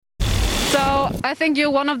I think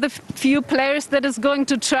you're one of the few players that is going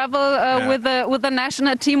to travel with the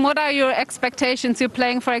national team. What are your expectations? You're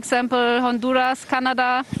playing, for example, Honduras,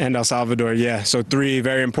 Canada, and El Salvador. Yeah, so 3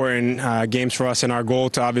 very important games for us, and our goal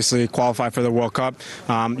to obviously qualify for the World Cup.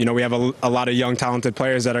 We have a lot of young, talented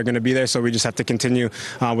players that are going to be there, so we just have to continue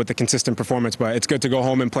with the consistent performance. But it's good to go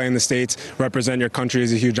home and play in the States. Represent your country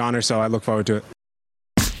is a huge honor, so I look forward to it.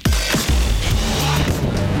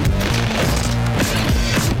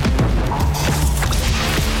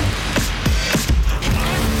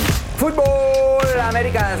 Futbol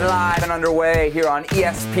America is live and underway here on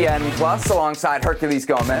ESPN Plus alongside Herculez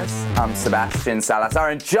Gomez. I'm Sebastian Salazar,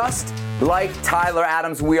 and just like Tyler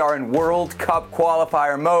Adams, we are in World Cup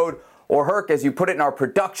qualifier mode, or Herc, as you put it in our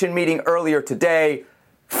production meeting earlier today,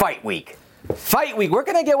 Fight Week. Fight Week. Where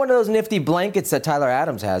can I get one of those nifty blankets that Tyler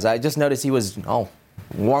Adams has? I just noticed he was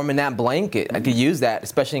warm in that blanket. I could use that,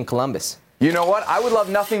 especially in Columbus. You know what? I would love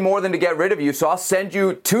nothing more than to get rid of you, so I'll send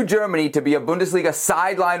you to Germany to be a Bundesliga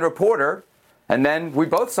sideline reporter, and then we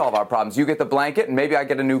both solve our problems. You get the blanket, and maybe I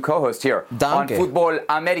get a new co-host here on Futbol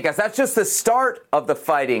Americas. That's just the start of the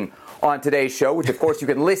fighting on today's show, which, of course, you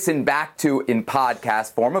can listen back to in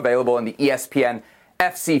podcast form, available in the ESPN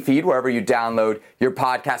FC feed, wherever you download your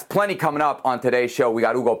podcast. Plenty coming up on today's show. We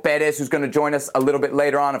got Hugo Perez, who's going to join us a little bit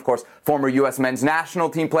later on. Of course, former U.S. men's national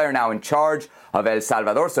team player, now in charge of El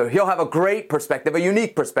Salvador. So he'll have a great perspective, a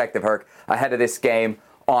unique perspective, Herc, ahead of this game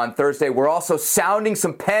on Thursday. We're also sounding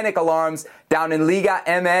some panic alarms down in Liga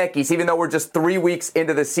MX, even though we're just 3 weeks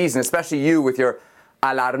into the season, especially you with your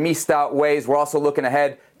alarmista ways. We're also looking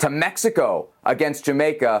ahead to Mexico against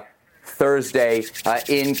Jamaica Thursday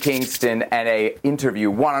in Kingston, and a interview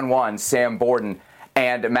one-on-one, Sam Borden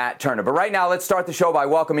and Matt Turner. But right now, let's start the show by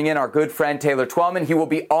welcoming in our good friend Taylor Twellman. He will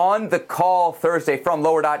be on the call Thursday from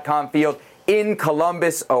Lower.com Field in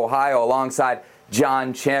Columbus, Ohio, alongside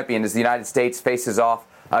John Champion as the United States faces off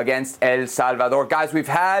against El Salvador. Guys, we've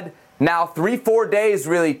had now 3-4 days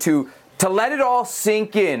really to let it all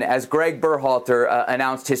sink in as Greg Berhalter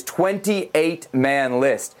announced his 28-man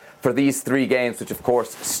list for these 3 games, which, of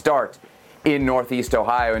course, start in Northeast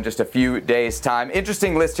Ohio in just a few days' time.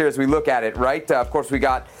 Interesting list here as we look at it, right? Of course, we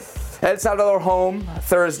got El Salvador home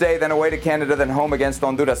Thursday, then away to Canada, then home against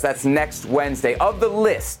Honduras. That's next Wednesday. Of the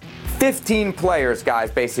list, 15 players,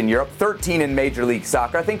 guys, based in Europe, 13 in Major League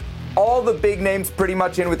Soccer. I think all the big names pretty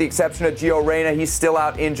much in, with the exception of Gio Reyna. He's still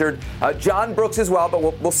out injured. John Brooks as well, but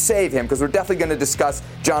we'll save him because we're definitely going to discuss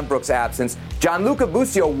John Brooks' absence. Gianluca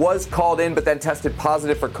Busio was called in but then tested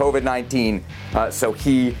positive for COVID-19, so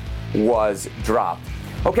he was dropped.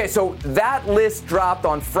 Okay, so that list dropped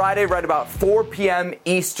on Friday right about 4 p.m.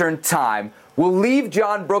 Eastern time. We'll leave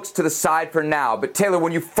John Brooks to the side for now, but Taylor,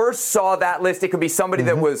 when you first saw that list, it could be somebody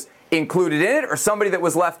that was included in it or somebody that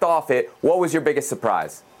was left off it. What was your biggest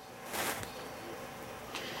surprise?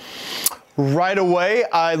 Right away,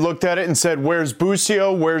 I looked at it and said, where's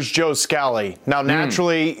Busio? Where's Joe Scally? Now,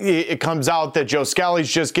 naturally, it comes out that Joe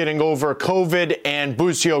Scally's just getting over COVID and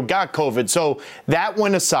Busio got COVID. So that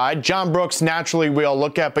went aside. John Brooks, naturally, we all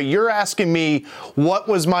look at. But you're asking me what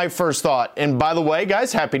was my first thought. And by the way,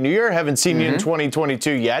 guys, Happy New Year. Haven't seen you in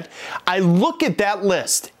 2022 yet. I look at that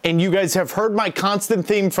list, and you guys have heard my constant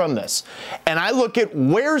theme from this. And I look at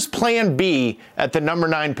where's Plan B at the number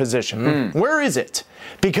 9 position. Where is it?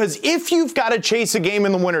 Because if you've got to chase a game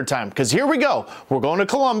in the wintertime, because here we go, we're going to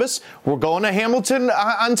Columbus, we're going to Hamilton,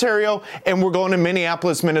 Ontario, and we're going to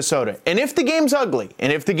Minneapolis, Minnesota. And if the game's ugly,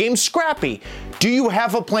 and if the game's scrappy, do you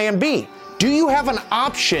have a plan B? Do you have an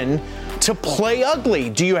option to play ugly?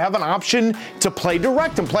 Do you have an option to play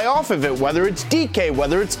direct and play off of it, whether it's DK,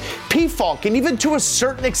 whether it's P-Falk, and even to a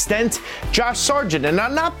certain extent, Josh Sargent? And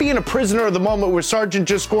I'm not being a prisoner of the moment where Sargent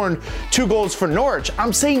just scoring 2 goals for Norwich.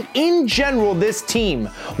 I'm saying in general, this team,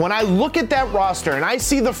 when I look at that roster and I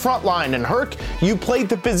see the front line, and Herc, you played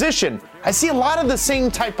the position, I see a lot of the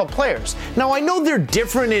same type of players. Now, I know they're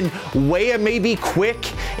different in Weah may be quick,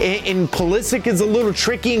 and Pulisic is a little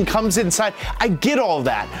tricky and comes inside. I get all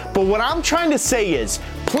that. But what I'm trying to say is,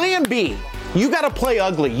 plan B, you got to play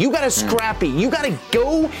ugly. You got to scrappy. You got to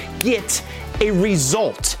go get a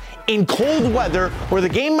result in cold weather where the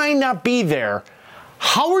game might not be there.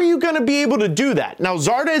 How are you going to be able to do that? Now,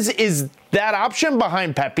 Zardes is that option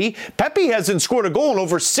behind Pepe. Pepe hasn't scored a goal in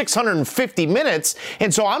over 650 minutes,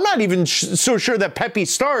 and so I'm not even so sure that Pepe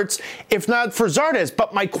starts if not for Zardes.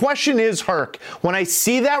 But my question is, Herc, when I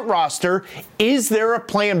see that roster, is there a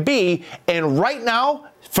plan B? And right now,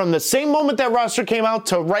 from the same moment that roster came out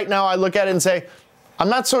to right now, I look at it and say, I'm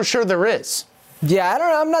not so sure there is. Yeah, I don't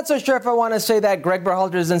know. I'm not so sure if I want to say that Greg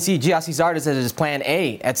Berhalter doesn't see Giassi Zardes as his plan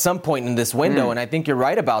A at some point in this window, and I think you're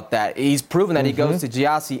right about that. He's proven that he goes to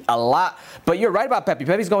Giassi a lot. But you're right about Pepe.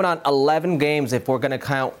 Pepe's going on 11 games if we're going to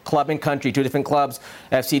count club and country, 2 different clubs,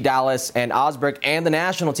 FC Dallas and Augsburg, and the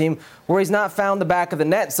national team, where he's not found the back of the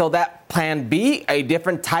net. So that plan B, a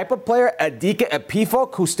different type of player, a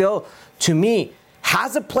Pifok, who still, to me,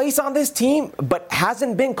 has a place on this team, but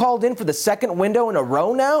hasn't been called in for the second window in a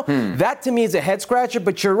row now. That, to me, is a head-scratcher.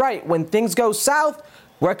 But you're right. When things go south,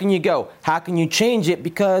 where can you go? How can you change it?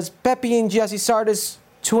 Because Pepe and Giassi Zardes,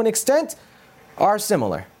 to an extent, are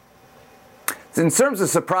similar. In terms of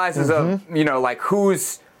surprises of, like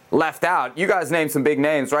who's left out, you guys named some big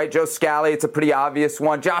names, right? Joe Scally, it's a pretty obvious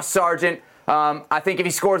one. Josh Sargent, I think if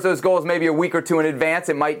he scores those goals maybe a week or two in advance,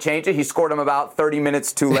 it might change it. He scored them about 30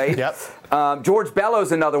 minutes too late. George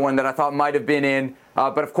Bellows, another one that I thought might have been in,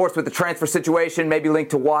 but of course with the transfer situation, maybe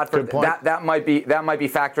linked to Watford, that might be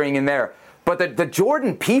factoring in there. But the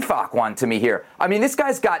Jordan Pifok one to me here, I mean, this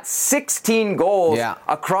guy's got 16 goals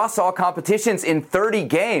across all competitions in 30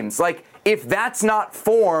 games. Like, if that's not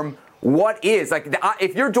form, what is? Like,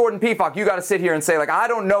 if you're Jordan Pifok, you got to sit here and say, like, I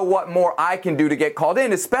don't know what more I can do to get called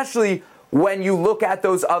in, especially when you look at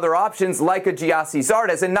those other options like a Giassi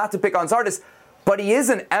Zardes, and not to pick on Zardes, but he is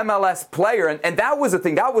an MLS player, and that was the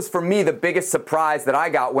thing. That was, for me, the biggest surprise that I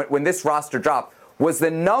got when this roster dropped, was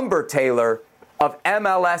the number, Taylor, of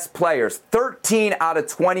MLS players. 13 out of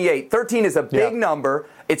 28. 13 is a big number.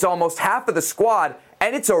 It's almost half of the squad,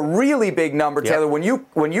 and it's a really big number, Taylor, when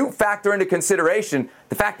you factor into consideration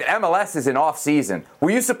the fact that MLS is in off-season.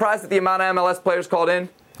 Were you surprised at the amount of MLS players called in?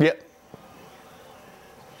 Yep.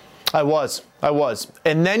 I was.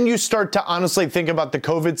 And then you start to honestly think about the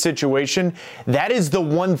COVID situation. That is the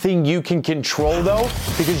one thing you can control, though,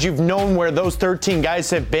 because you've known where those 13 guys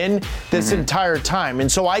have been this entire time. And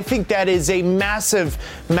so I think that is a massive,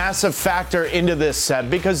 massive factor into this set,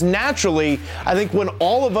 because naturally, I think when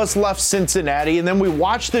all of us left Cincinnati and then we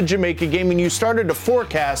watched the Jamaica game and you started to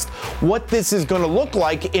forecast what this is going to look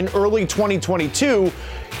like in early 2022,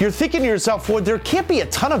 you're thinking to yourself, well, there can't be a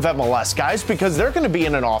ton of MLS guys because they're going to be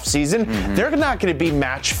in an offseason. They're not going to be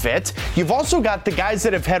match fit. You've also got the guys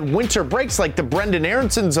that have had winter breaks like the Brendan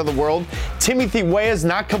Aaronsons of the world. Timothy Weah is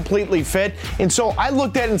not completely fit. And so I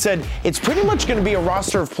looked at it and said, it's pretty much going to be a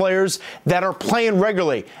roster of players that are playing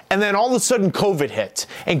regularly. And then all of a sudden COVID hit.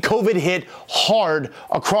 And COVID hit hard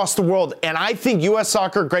across the world. And I think U.S.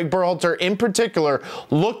 Soccer, Greg Berhalter in particular,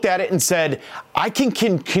 looked at it and said, I can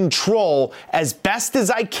control as best as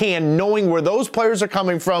I can, knowing where those players are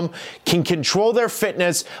coming from, can control their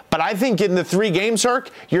fitness. But I think in the 3 games, Herc,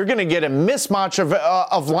 you're going to get a mismatch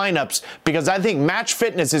of lineups, because I think match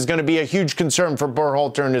fitness is going to be a huge concern for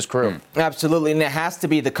Berhalter and his crew. Absolutely, and it has to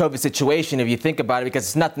be the COVID situation if you think about it, because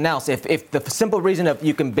it's nothing else. If the simple reason of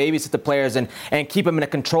you can babysit the players and keep them in a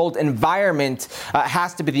controlled environment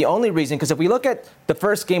has to be the only reason, because if we look at the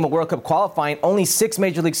first game of World Cup qualifying, only 6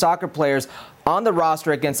 Major League Soccer players on the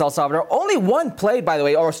roster against El Salvador. Only one played, by the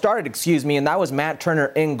way, or started, and that was Matt Turner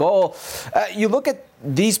in goal. You look at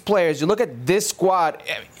these players, you look at this squad,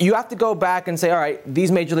 you have to go back and say, all right,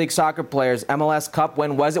 these Major League Soccer players, MLS Cup,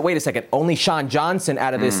 when was it? Wait a second. Only Sean Johnson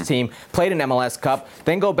out of this team played an MLS Cup.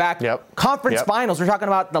 Then go back. Conference finals. We're talking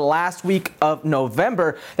about the last week of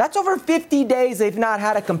November. That's over 50 days they've not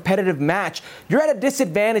had a competitive match. You're at a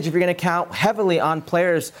disadvantage if you're going to count heavily on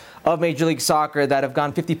players of Major League Soccer that have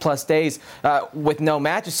gone 50-plus days with no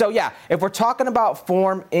matches. So, yeah, if we're talking about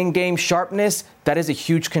form, in-game sharpness, that is a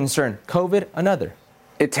huge concern. COVID, another.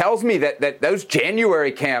 It tells me that those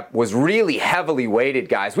January camp was really heavily weighted,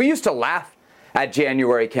 guys. We used to laugh at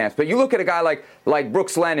January camps, but you look at a guy like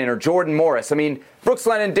Brooks Lennon or Jordan Morris. I mean, Brooks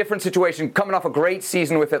Lennon, different situation, coming off a great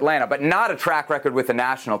season with Atlanta, but not a track record with the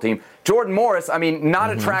national team. Jordan Morris, I mean,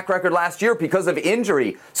 not a track record last year because of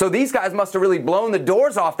injury. So these guys must have really blown the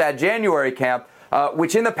doors off that January camp,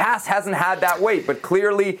 which in the past hasn't had that weight, but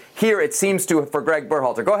clearly here it seems to for Greg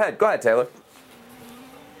Berhalter. Go ahead, Taylor.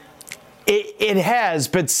 It has,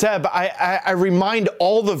 but Seb, I remind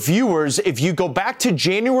all the viewers, if you go back to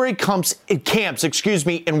January camps,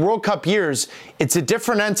 in World Cup years, it's a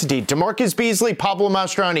different entity. DeMarcus Beasley, Pablo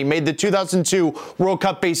Mastroeni made the 2002 World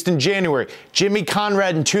Cup based in January. Jimmy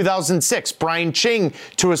Conrad in 2006. Brian Ching,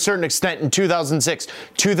 to a certain extent, in 2006.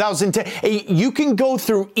 2010. You can go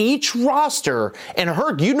through each roster, and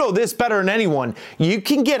Herc, you know this better than anyone. You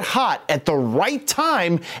can get hot at the right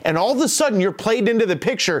time, and all of a sudden you're played into the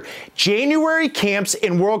picture. January camps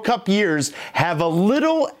in World Cup years have a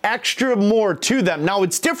little extra more to them. Now,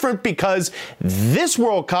 it's different because this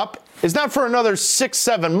World Cup is not for another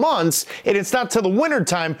 6-7 months, and it's not till the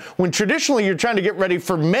wintertime when traditionally you're trying to get ready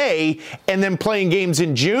for May and then playing games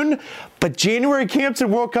in June. But January camps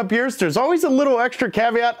and World Cup years, there's always a little extra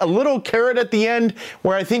caveat, a little carrot at the end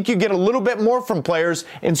where I think you get a little bit more from players.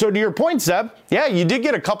 And so to your point, Zeb, yeah, you did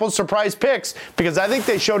get a couple surprise picks because I think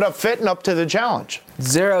they showed up fit and up to the challenge.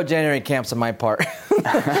 0 January camps on my part.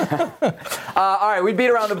 All right, we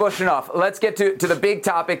beat around the bush enough. Let's get to the big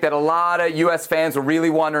topic that a lot of U.S. fans were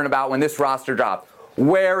really wondering about when this roster dropped.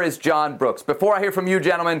 Where is John Brooks? Before I hear from you,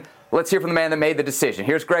 gentlemen, let's hear from the man that made the decision.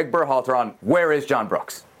 Here's Greg Berhalter on where is John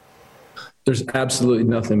Brooks? There's absolutely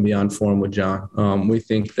nothing beyond form with John. We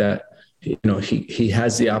think that he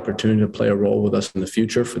has the opportunity to play a role with us in the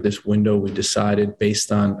future. For this window, we decided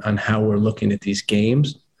based on how we're looking at these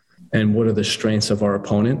games and what are the strengths of our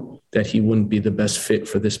opponent that he wouldn't be the best fit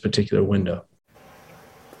for this particular window.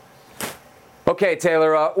 Okay,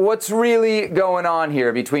 Taylor, what's really going on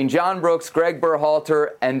here between John Brooks, Greg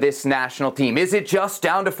Berhalter, and this national team? Is it just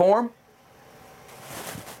down to form?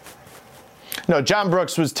 No, John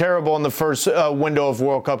Brooks was terrible in the first window of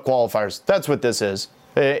World Cup qualifiers. That's what this is.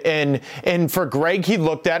 And for Greg, he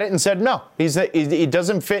looked at it and said, no, he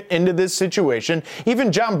doesn't fit into this situation.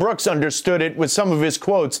 Even John Brooks understood it with some of his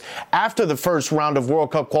quotes after the first round of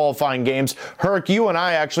World Cup qualifying games. Herc, you and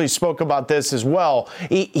I actually spoke about this as well.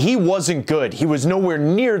 He wasn't good. He was nowhere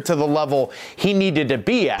near to the level he needed to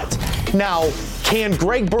be at. Now, can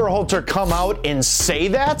Greg Berhalter come out and say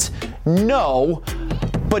that? No.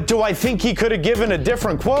 But do I think he could have given a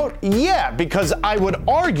different quote? Yeah, because I would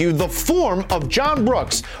argue the form of John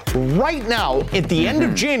Brooks right now at the end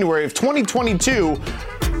of January of 2022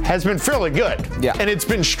 has been fairly good. Yeah. And it's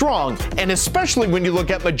been strong. And especially when you look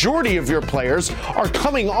at majority of your players are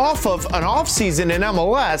coming off of an offseason in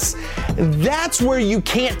MLS, that's where you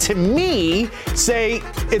can't, to me, say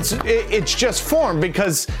it's just form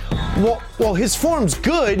because, well, his form's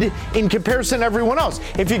good in comparison to everyone else.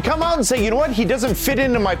 If you come out and say, you know what, he doesn't fit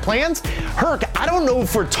into my plans, Herc, I don't know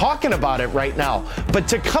if we're talking about it right now. But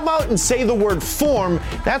to come out and say the word form,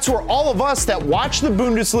 that's where all of us that watch the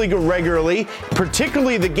Bundesliga regularly,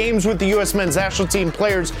 particularly the games with the U.S. men's national team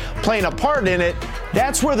players playing a part in it,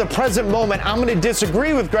 that's where the present moment I'm going to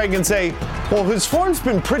disagree with Greg and say, well, his form's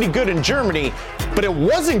been pretty good in Germany, but it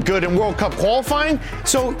wasn't good in World Cup qualifying.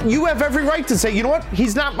 So you have every right to say, you know what,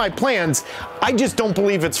 he's not my plans. I just don't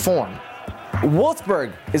believe it's form.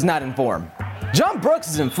 Wolfsburg is not in form. John Brooks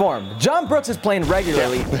is in form. John Brooks is playing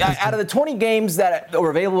regularly. Yeah. Out of the 20 games that were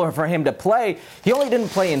available for him to play, he only didn't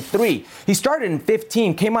play in 3. He started in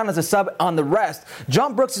 15, came on as a sub on the rest.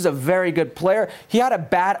 John Brooks is a very good player. He had a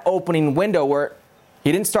bad opening window where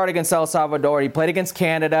he didn't start against El Salvador. He played against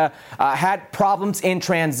Canada, had problems in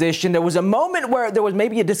transition. There was a moment where there was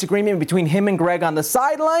maybe a disagreement between him and Greg on the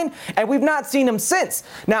sideline, and we've not seen him since.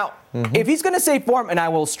 Now, if he's going to say form, and I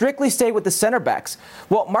will strictly stay with the center backs,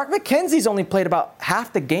 well, Mark McKenzie's only played about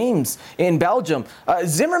half the games in Belgium.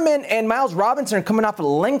 Zimmerman and Miles Robinson are coming off a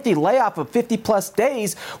lengthy layoff of 50-plus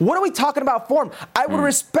days. What are we talking about form? I would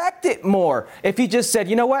respect it more if he just said,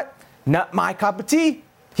 you know what, not my cup of tea.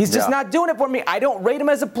 He's just not doing it for me. I don't rate him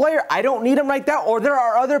as a player. I don't need him right now. Or there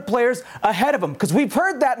are other players ahead of him. Because we've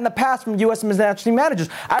heard that in the past from U.S. men's national team managers.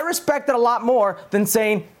 I respect it a lot more than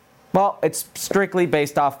saying, well, it's strictly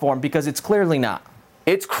based off form, because it's clearly not.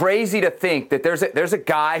 It's crazy to think that there's a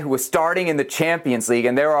guy who was starting in the Champions League,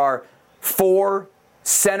 and there are 4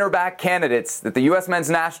 center back candidates that the U.S. men's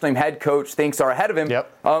national team head coach thinks are ahead of him. Yep.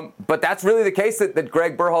 But that's really the case that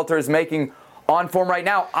Greg Berhalter is making on form right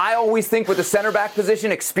now. I always think with the center back position,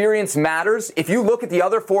 experience matters. If you look at the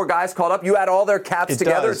other 4 guys called up, you add all their caps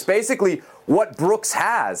together. It's basically what Brooks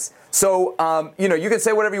has. So, you can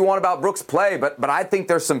say whatever you want about Brooks' play, but I think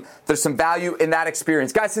there's some value in that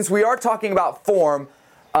experience. Guys, since we are talking about form,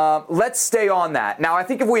 let's stay on that. Now, I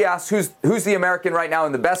think if we ask who's the American right now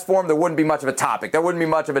in the best form, there wouldn't be much of a topic. There wouldn't be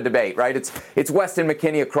much of a debate, right? It's Weston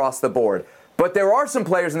McKennie across the board. But there are some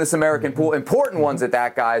players in this American pool, important ones at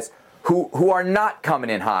that, guys, who are not coming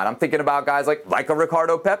in hot. I'm thinking about guys like a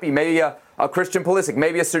Ricardo Pepi, maybe a Christian Pulisic,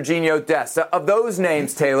 maybe a Serginho Dest. Of those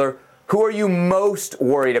names, Taylor, who are you most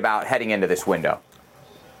worried about heading into this window?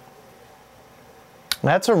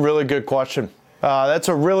 That's a really good question.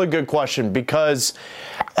 Because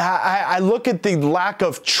I look at the lack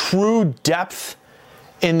of true depth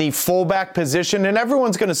in the fullback position, and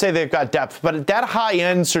everyone's going to say they've got depth, but at that high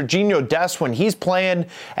end, Serginho Dest, when he's playing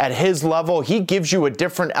at his level, he gives you a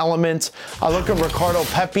different element. I look at Ricardo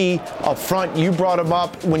Pepi up front. You brought him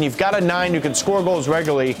up. When you've got a 9 who can score goals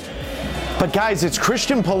regularly. But guys, it's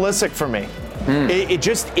Christian Pulisic for me. It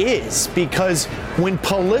just is, because when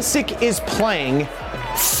Pulisic is playing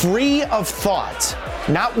free of thought,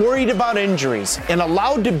 not worried about injuries, and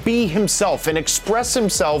allowed to be himself and express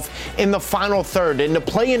himself in the final third and to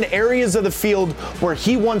play in areas of the field where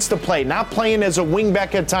he wants to play, not playing as a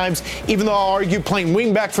wingback at times, even though I'll argue playing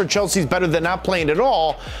wingback for Chelsea is better than not playing at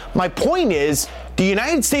all. My point is, the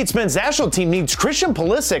United States men's national team needs Christian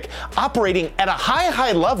Pulisic operating at a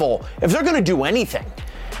high level if they're going to do anything.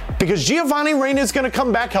 Because Giovanni Reyna is going to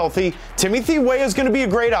come back healthy. Timothy Weah is going to be a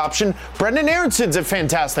great option. Brendan Aaronson's a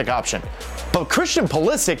fantastic option. But Christian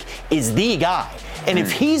Pulisic is the guy. And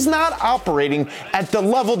if he's not operating at the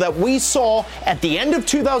level that we saw at the end of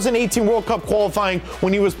 2018 World Cup qualifying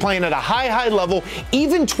when he was playing at a high level,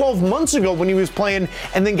 even 12 months ago when he was playing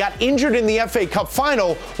and then got injured in the FA Cup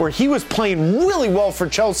final where he was playing really well for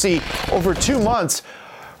Chelsea over 2 months,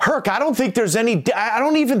 Herc, I don't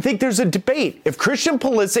even think there's a debate. If Christian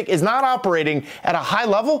Pulisic is not operating at a high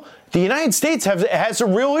level, the United States has a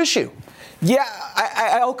real issue. Yeah,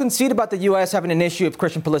 I'll concede about the U.S. having an issue if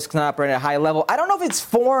Christian Pulisic's not operating at a high level. I don't know if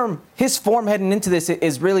his form heading into this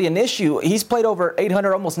is really an issue. He's played over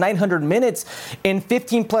 800, almost 900 minutes in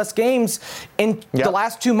 15-plus games in the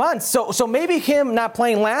last 2 months. So maybe him not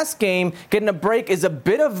playing last game, getting a break, is a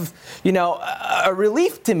bit of, a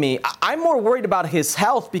relief to me. I'm more worried about his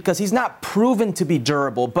health because he's not proven to be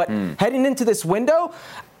durable. But heading into this window,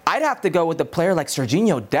 I'd have to go with a player like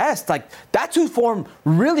Sergiño Dest. Like, that's whose form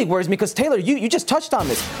really worries me because, Taylor, you just touched on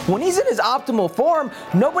this. When he's in his optimal form,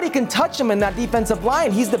 nobody can touch him in that defensive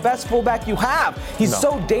line. He's the best fullback you have. He's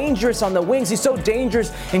so dangerous on the wings. He's so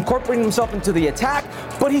dangerous incorporating himself into the attack.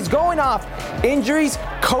 But he's going off injuries,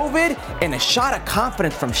 COVID, and a shot of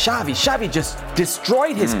confidence from Xavi. Xavi just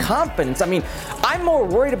destroyed his confidence. I mean, I'm more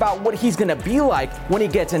worried about what he's going to be like when he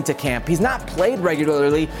gets into camp. He's not played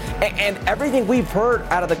regularly, and everything we've heard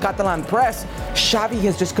out of the Catalan press, Xavi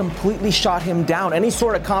has just completely shot him down. Any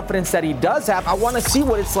sort of confidence that he does have, I want to see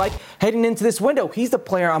what it's like heading into this window. He's the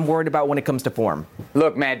player I'm worried about when it comes to form.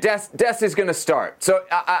 Look, man, Dest is going to start. So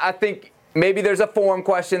I think maybe there's a form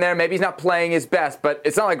question there. Maybe he's not playing his best, but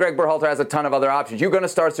it's not like Greg Berhalter has a ton of other options. You're going to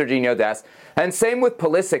start Sergiño Dest. And same with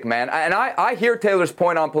Pulisic, man. And I hear Taylor's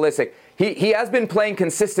point on Pulisic. He has been playing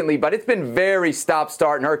consistently, but it's been very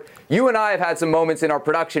stop-start. And you and I have had some moments in our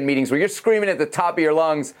production meetings where you're screaming at the top of your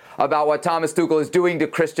lungs about what Thomas Tuchel is doing to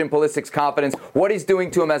Christian Pulisic's confidence, what he's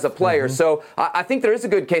doing to him as a player. So I think there is a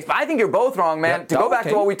good case. But I think you're both wrong, man. To go back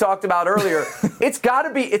to what we talked about earlier, it's got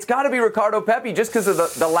to be Ricardo Pepi just because of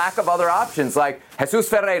the lack of other options. Like Jesus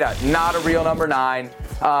Ferreira, not a real number 9.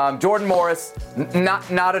 Jordan Morris,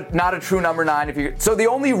 not a true number 9. So the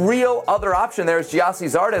only real other option there is Giassi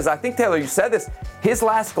Zardes. I think, Taylor, you said this. His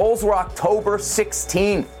last goals were October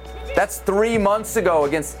 16th. That's 3 months ago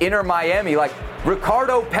against Inter Miami. Like,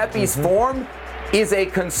 Ricardo Pepi's form is a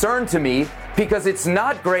concern to me because it's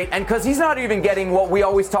not great and because he's not even getting what we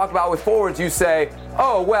always talk about with forwards. You say,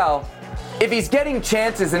 oh, well, if he's getting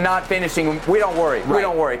chances and not finishing, we don't worry. We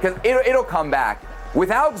don't worry because it'll come back.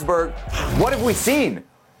 With Augsburg, what have we seen?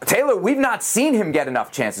 Taylor, we've not seen him get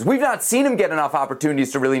enough chances. We've not seen him get enough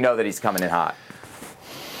opportunities to really know that he's coming in hot.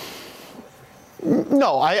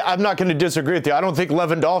 No, I'm not going to disagree with you. I don't think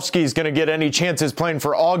Lewandowski is going to get any chances playing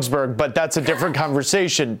for Augsburg, but that's a different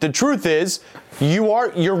conversation. The truth is,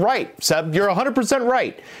 you're right, Seb. You're 100%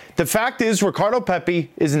 right. The fact is, Ricardo Pepi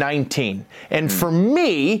is 19. And for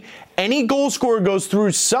me, any goal scorer goes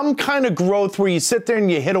through some kind of growth where you sit there and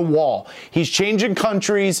you hit a wall. He's changing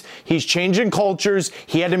countries. He's changing cultures.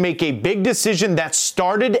 He had to make a big decision that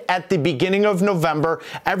started at the beginning of November.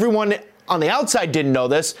 Everyone on the outside didn't know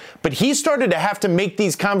this, but he started to have to make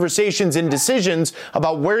these conversations and decisions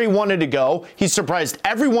about where he wanted to go. He surprised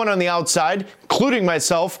everyone on the outside, including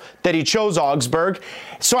myself, that he chose Augsburg.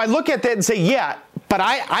 So I look at that and say, yeah, but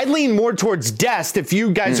I lean more towards Dest if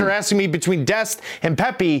you guys are asking me between Dest and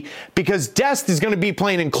Pepi, because Dest is going to be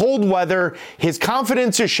playing in cold weather. His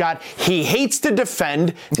confidence is shot. He hates to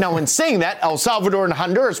defend. Now, in saying that, El Salvador and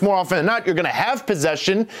Honduras, more often than not, you're going to have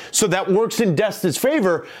possession, so that works in Dest's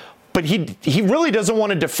favor. But he really doesn't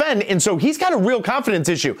want to defend, and so he's got a real confidence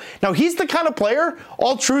issue. Now, he's the kind of player,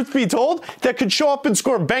 all truth be told, that could show up and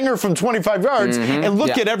score a banger from 25 yards and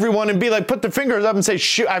look at everyone and be like, put the fingers up and say,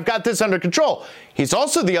 shoot, I've got this under control. He's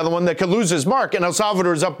also the other one that could lose his mark, and El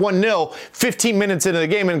Salvador is up 1-0, 15 minutes into the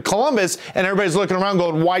game in Columbus, and everybody's looking around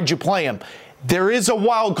going, why'd you play him? There is a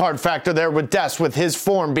wild card factor there with Dest, with his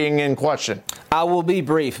form being in question. I will be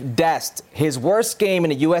brief. Dest, his worst game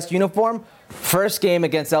in a U.S. uniform, first game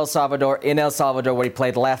against El Salvador in El Salvador where he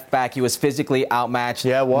played left back. He was physically outmatched.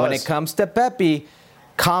 Yeah, it was. When it comes to Pepi,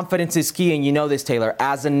 confidence is key, and you know this, Taylor.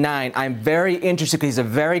 As a 9, I'm very interested because he's a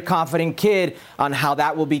very confident kid on how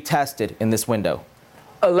that will be tested in this window.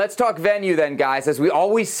 Let's talk venue then, guys, as we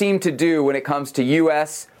always seem to do when it comes to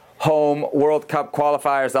U.S. home World Cup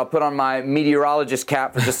qualifiers. I'll put on my meteorologist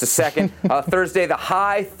cap for just a second. Thursday, the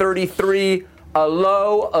high 33, a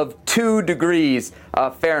low of 2 degrees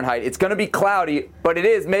Fahrenheit. It's going to be cloudy, but it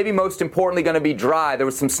is maybe most importantly going to be dry. There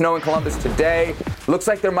was some snow in Columbus today. Looks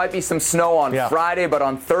like there might be some snow on Friday, but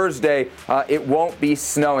on Thursday it won't be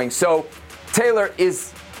snowing. So, Taylor,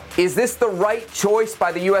 is this the right choice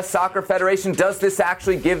by the U.S. Soccer Federation? Does this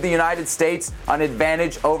actually give the United States an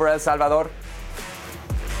advantage over El Salvador?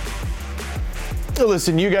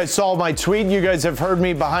 Listen, you guys saw my tweet. You guys have heard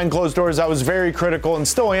me behind closed doors. I was very critical and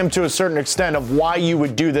still am to a certain extent of why you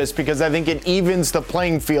would do this, because I think it evens the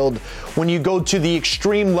playing field when you go to the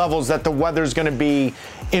extreme levels that the weather's going to be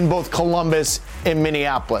in both Columbus and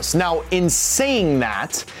Minneapolis. Now, in saying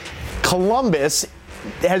that, Columbus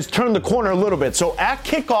has turned the corner a little bit. So at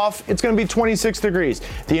kickoff, it's going to be 26 degrees.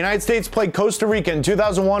 The United States played Costa Rica in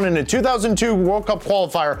 2001 and a 2002 World Cup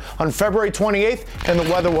qualifier on February 28th, and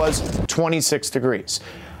the weather was 26 degrees.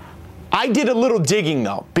 I did a little digging,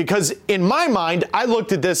 though, because in my mind, I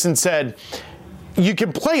looked at this and said, you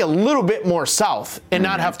can play a little bit more south and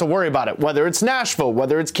not have to worry about it, whether it's Nashville,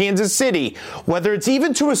 whether it's Kansas City, whether it's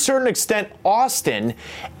even to a certain extent Austin.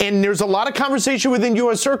 And there's a lot of conversation within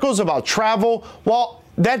U.S. circles about travel. Well,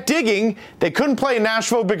 that digging, they couldn't play in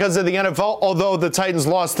Nashville because of the NFL, although the Titans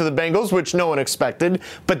lost to the Bengals, which no one expected.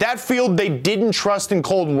 But that field they didn't trust in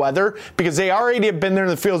cold weather because they already have been there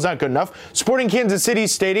and the field's not good enough. Sporting Kansas City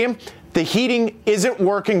Stadium, the heating isn't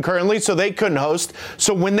working currently, so they couldn't host.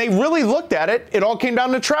 So when they really looked at it, it all came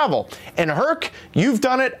down to travel. And Herc, you've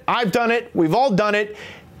done it, I've done it, we've all done it.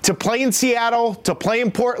 To play in Seattle, to play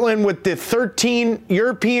in Portland with the 13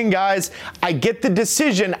 European guys, I get the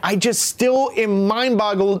decision. I just still am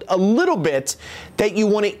mind-boggled a little bit that you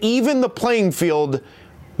want to even the playing field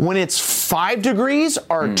when it's 5 degrees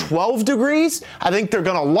or 12 degrees. I think they're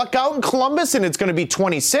going to luck out in Columbus and it's going to be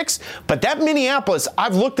 26. But that Minneapolis,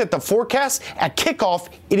 I've looked at the forecast. At kickoff,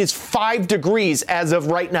 it is 5 degrees as of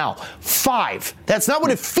right now. 5. That's not what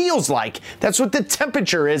it feels like. That's what the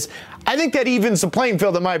temperature is. I think that evens the playing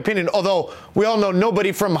field, in my opinion, although we all know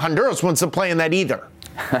nobody from Honduras wants to play in that either.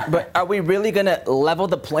 But are we really going to level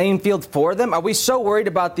the playing field for them? Are we so worried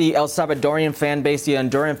about the El Salvadorian fan base, the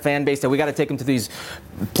Honduran fan base, that we got to take them to these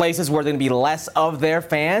places where there's going to be less of their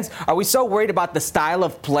fans? Are we so worried about the style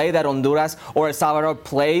of play that Honduras or El Salvador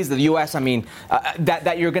plays, the U.S.,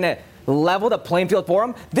 that you're going to level the playing field for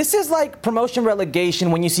them? This is like promotion relegation.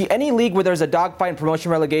 When you see any league where there's a dogfight in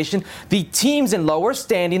promotion relegation, the teams in lower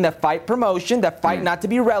standing that fight promotion, that fight not to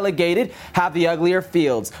be relegated, have the uglier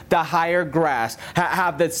fields, the higher grass,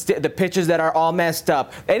 have the pitches that are all messed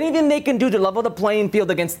up. Anything they can do to level the playing field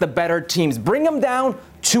against the better teams, bring them down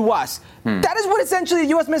to us. That is what essentially the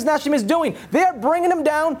U.S. men's national team is doing. They are bringing them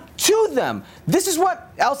down to them. This is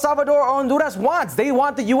what El Salvador or Honduras wants. They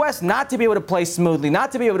want the U.S. not to be able to play smoothly,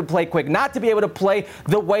 not to be able to play quick, not to be able to play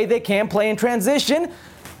the way they can play in transition.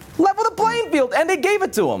 Level the playing field, and they gave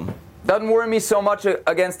it to them. Doesn't worry me so much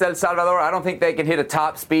against El Salvador. I don't think they can hit a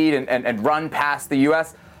top speed and run past the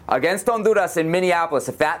U.S. Against Honduras in Minneapolis,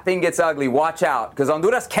 if that thing gets ugly, watch out, because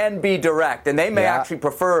Honduras can be direct, and they may actually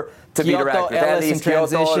prefer to be direct. With Ellis,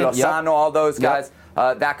 Kyoto, Lozano, all those guys,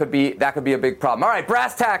 that could be a big problem. All right,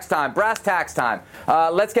 brass tacks time.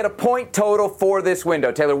 Let's get a point total for this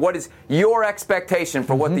window. Taylor, what is your expectation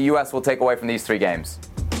for what the U.S. will take away from these 3 games?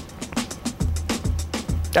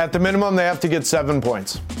 At the minimum, they have to get 7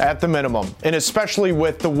 points. At the minimum. And especially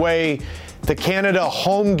with the way the Canada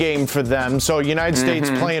home game for them, so United States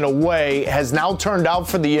playing away, has now turned out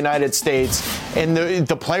for the United States. And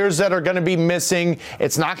the players that are going to be missing,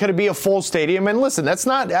 it's not going to be a full stadium. And listen,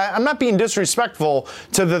 I'm not being disrespectful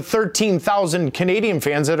to the 13,000 Canadian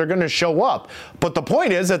fans that are going to show up. But the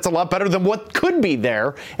point is, it's a lot better than what could be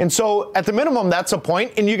there. And so at the minimum, that's a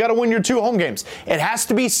point, and you got to win your 2 home games. It has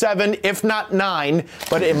to be 7, if not 9.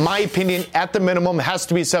 But in my opinion, at the minimum, it has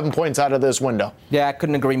to be 7 points out of this window. Yeah, I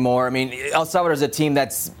couldn't agree more. I mean, El Salvador is a team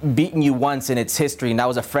that's beaten you once in its history, and that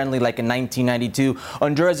was a friendly like in 1992.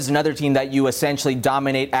 Honduras is another team that you essentially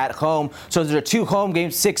dominate at home. So there are 2 home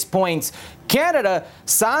games, 6 points. Canada,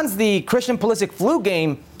 sans the Christian Pulisic flu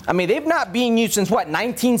game, I mean, they've not beaten you since,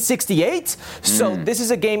 1968? So this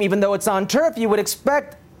is a game, even though it's on turf, you would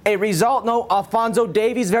expect a result. No, Alphonso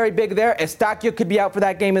Davies, very big there. Estacio could be out for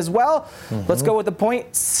that game as well. Let's go with the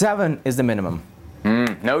point. 7 is the minimum.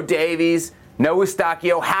 No Davies. No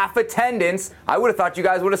Eustachio, half attendance. I would have thought you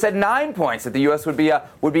guys would have said 9 points, that the U.S. would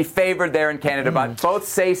be favored there in Canada, but both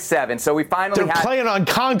say 7. So we finally They're playing on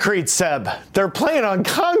concrete, Seb. They're playing on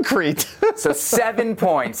concrete. So 7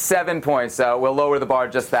 points, 7 points. We'll lower the bar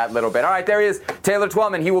just that little bit. All right, there he is, Taylor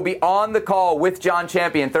Twellman. He will be on the call with John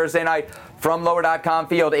Champion Thursday night from Lower.com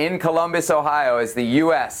Field in Columbus, Ohio, as the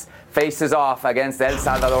U.S. faces off against El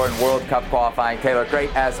Salvador in World Cup qualifying. Taylor,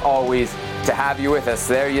 great as always to have you with us.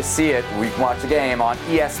 There you see it. We can watch the game on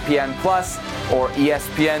ESPN Plus or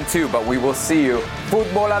ESPN2, but we will see you.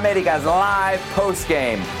 Futbol America's live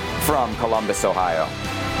post-game from Columbus, Ohio.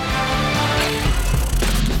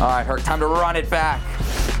 All right, Herc, time to run it back,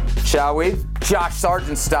 shall we? Josh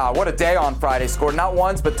Sargent style. What a day on Friday. Scored not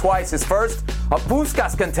once, but twice. His first, a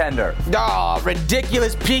Puskas contender. Oh,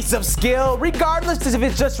 ridiculous piece of skill. Regardless if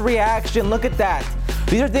it's just reaction, look at that.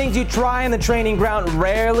 These are things you try in the training ground.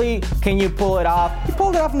 Rarely can you pull it off. He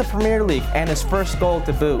pulled it off in the Premier League, and his first goal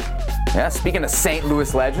to boot. Yeah, speaking of St.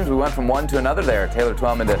 Louis legends, we went from one to another there. Taylor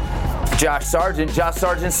Twellman to Josh Sargent. Josh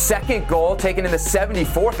Sargent's second goal taken in the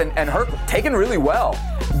 74th, and Herc taken really well.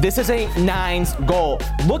 This is a nines goal.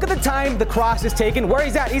 Look at the time the cross is taken, where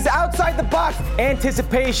he's at. He's outside the box.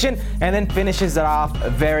 Anticipation, and then finishes it off. A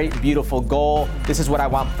very beautiful goal. This is what I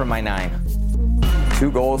want from my 9.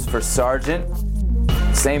 2 goals for Sargent.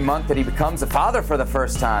 Same month that he becomes a father for the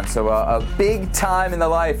first time. So a big time in the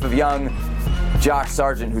life of young Josh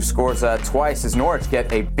Sargent, who scores twice as Norwich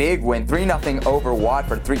get a big win. 3-0 over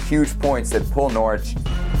Watford. 3 huge points that pull Norwich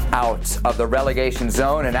out of the relegation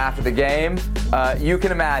zone. And after the game, you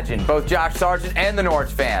can imagine both Josh Sargent and the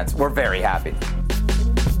Norwich fans were very happy.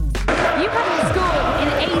 You haven't scored in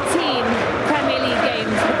 18 Premier League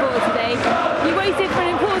games before today. You waited for an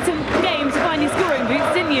important game to find your scoring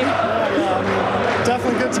boots, didn't you? Yeah,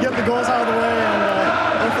 definitely good to get the goals out of the way, and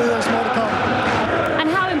hopefully there's more to come. And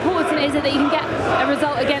how important is it that you can get a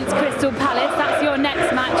result against Crystal Palace? That's your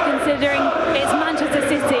next match, considering it's Manchester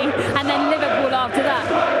City and then Liverpool after that.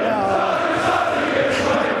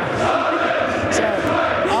 So,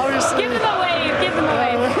 obviously, Give them a wave, give them a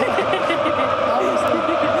wave.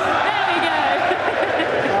 There we go.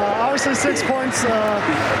 Obviously 6 points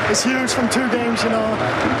is huge from 2 games, and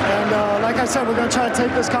like I said, we're going to try to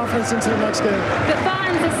take this confidence into the next game. The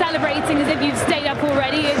fans are celebrating as if you've stayed up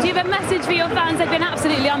already. Do you have a message for your fans? They've been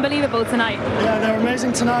absolutely unbelievable tonight. Yeah, they're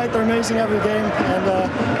amazing tonight. They're amazing every game,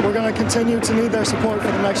 and we're going to continue to need their support for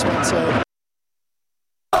the next one. So.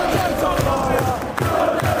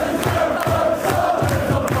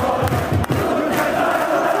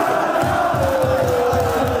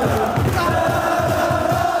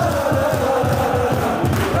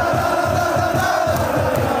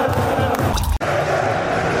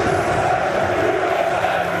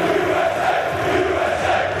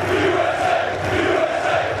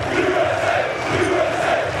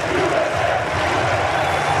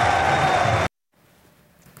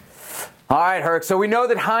 All right, Herc. So we know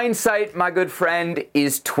that hindsight, my good friend,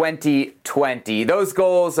 is 20/20. Those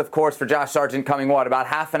goals, of course, for Josh Sargent coming, about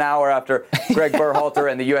half an hour after Greg Berhalter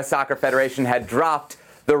and the U.S. Soccer Federation had dropped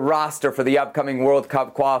the roster for the upcoming World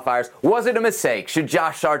Cup qualifiers. Was it a mistake? Should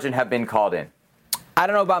Josh Sargent have been called in? I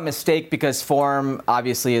don't know about mistake because form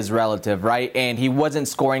obviously is relative, right? And he wasn't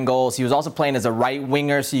scoring goals. He was also playing as a right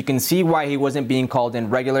winger, so you can see why he wasn't being called in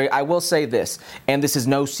regularly. I will say this, and this is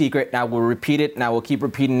no secret, and I will repeat it, and I will keep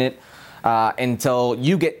repeating it until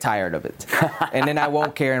you get tired of it. And then I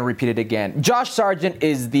won't care and repeat it again. Josh Sargent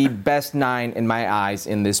is the best 9 in my eyes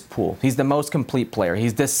in this pool. He's the most complete player.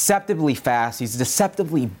 He's deceptively fast. He's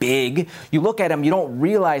deceptively big. You look at him, you don't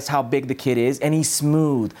realize how big the kid is, and he's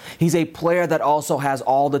smooth. He's a player that also has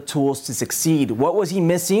all the tools to succeed. What was he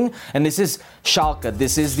missing? And this is Schalke.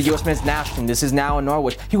 This is the U.S. men's national team. This is now in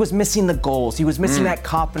Norwich. He was missing the goals. He was missing that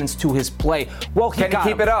confidence to his play. Well, Can he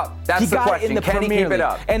keep it up? That's the question. Can he keep it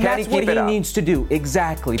up? And that's what he needs to do.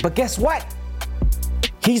 Exactly. But guess what?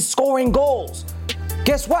 He's scoring goals.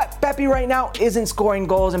 Guess what? Pepe right now isn't scoring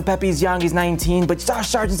goals, and Pepe's young. He's 19. But Josh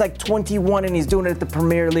Sargent's like 21, and he's doing it at the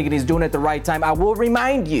Premier League, and he's doing it at the right time. I will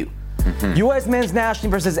remind you, U.S. men's national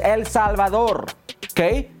team versus El Salvador.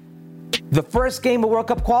 Okay? The first game of World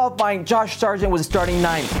Cup qualifying, Josh Sargent was a starting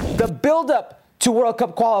 9. The build-up to World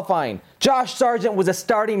Cup qualifying, Josh Sargent was a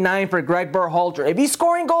starting 9 for Greg Berhalter. If he's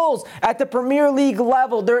scoring goals at the Premier League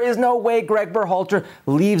level, there is no way Greg Berhalter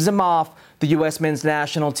leaves him off the U.S. men's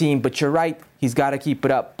national team. But you're right, he's got to keep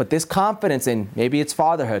it up. But this confidence in, maybe it's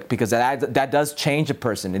fatherhood, because that does change a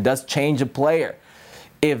person. It does change a player.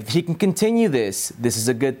 If he can continue this is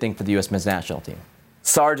a good thing for the U.S. men's national team.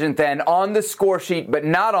 Sargent then on the score sheet, but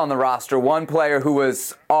not on the roster. One player who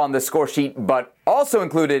was on the score sheet, but also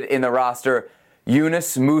included in the roster,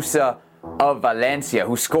 Yunus Musa of Valencia,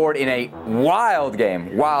 who scored in a wild game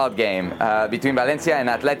between Valencia and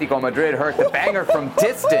Atletico Madrid. Herc, the banger from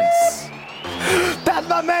distance. That's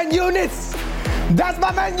my man Yunus. That's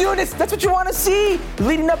my man Yunus. That's what you want to see.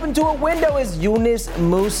 Leading up into a window is Yunus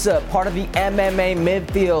Musa, part of the MMA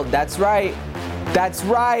midfield. That's right. That's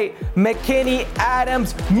right. McKinney,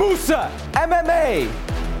 Adams, Musa, MMA.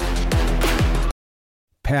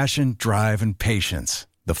 Passion, drive, and patience.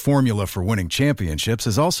 The formula for winning championships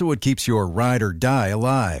is also what keeps your ride or die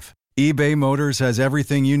alive. eBay Motors has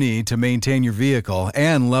everything you need to maintain your vehicle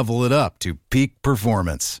and level it up to peak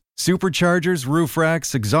performance. Superchargers, roof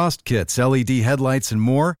racks, exhaust kits, LED headlights, and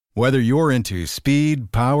more. Whether you're into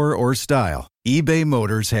speed, power, or style, eBay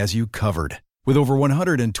Motors has you covered. With over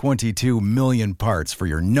 122 million parts for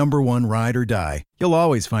your number one ride or die, you'll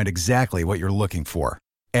always find exactly what you're looking for.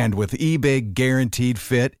 And with eBay Guaranteed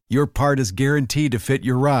Fit, your part is guaranteed to fit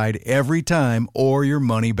your ride every time or your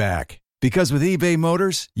money back. Because with eBay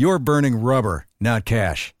Motors, you're burning rubber, not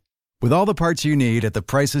cash. With all the parts you need at the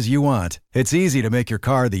prices you want, it's easy to make your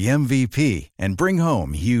car the MVP and bring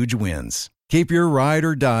home huge wins. Keep your ride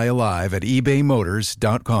or die alive at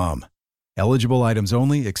ebaymotors.com. Eligible items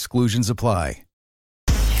only. Exclusions apply.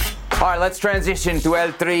 All right, let's transition to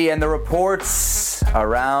L3 and the reports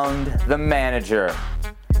around the manager,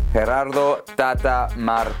 Gerardo Tata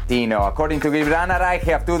Martino. According to Vibrana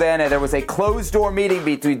Reiche of TUDN, there was a closed-door meeting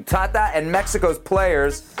between Tata and Mexico's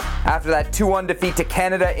players after that 2-1 defeat to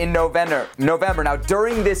Canada in November. Now,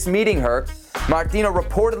 during this meeting, Herc, Martino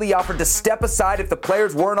reportedly offered to step aside if the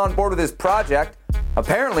players weren't on board with his project.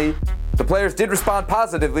 Apparently, the players did respond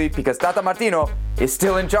positively because Tata Martino is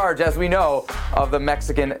still in charge, as we know, of the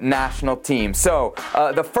Mexican national team. So,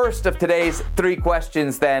 the first of today's 3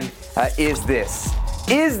 questions, then, is this.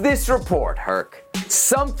 Is this report, Herc,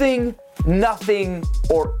 something, nothing,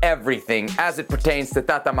 or everything as it pertains to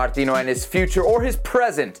Tata Martino and his future or his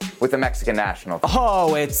present with the Mexican national team?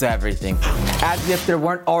 Oh, it's everything. As if there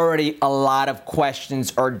weren't already a lot of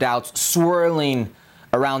questions or doubts swirling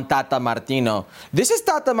around Tata Martino. This is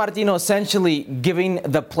Tata Martino essentially giving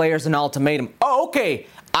the players an ultimatum. Oh, okay.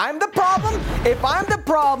 I'm the problem? If I'm the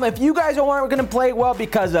problem, if you guys aren't going to play well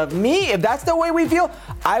because of me, if that's the way we feel,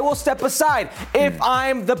 I will step aside if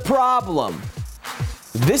I'm the problem.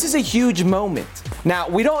 This is a huge moment. Now,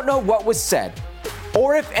 we don't know what was said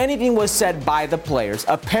or if anything was said by the players.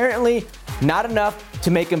 Apparently, not enough to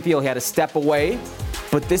make him feel he had to step away,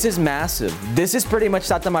 but this is massive. This is pretty much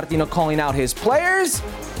Tata Martino calling out his players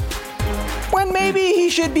when maybe he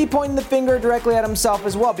should be pointing the finger directly at himself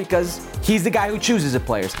as well, because he's the guy who chooses the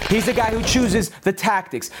players. He's the guy who chooses the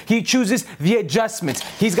tactics. He chooses the adjustments.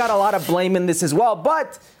 He's got a lot of blame in this as well,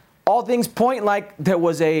 but all things point like there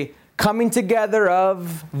was a coming together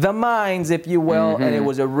of the minds, if you will, and it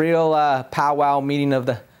was a real powwow meeting of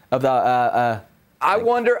the I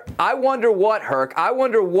wonder what, Herc, I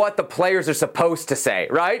wonder what the players are supposed to say,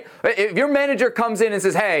 right? If your manager comes in and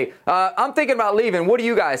says, hey, I'm thinking about leaving, what do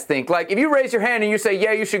you guys think? Like, if you raise your hand and you say,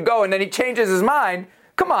 yeah, you should go, and then he changes his mind,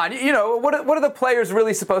 come on, you know, what are the players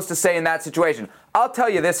really supposed to say in that situation? I'll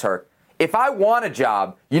tell you this, Herc, if I want a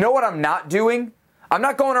job, you know what I'm not doing? I'm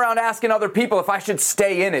not going around asking other people if I should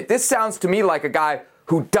stay in it. This sounds to me like a guy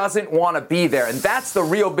who doesn't want to be there. And that's the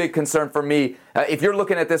real big concern for me. If you're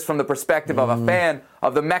looking at this from the perspective of a fan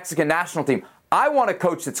of the Mexican national team, I want a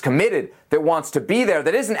coach that's committed, that wants to be there,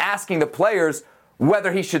 that isn't asking the players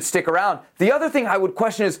whether he should stick around. The other thing I would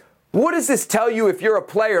question is, what does this tell you if you're a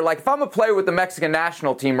player? Like, if I'm a player with the Mexican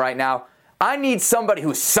national team right now, I need somebody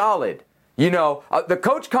who's solid. You know, the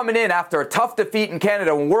coach coming in after a tough defeat in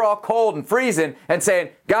Canada when we're all cold and freezing and saying,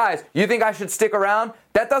 guys, you think I should stick around?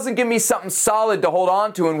 That doesn't give me something solid to hold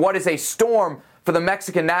on to in what is a storm for the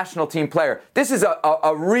Mexican national team player. This is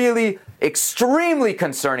a really extremely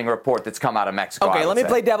concerning report that's come out of Mexico. Okay, let me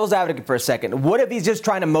play devil's advocate for a second. What if he's just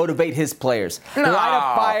trying to motivate his players? No. Light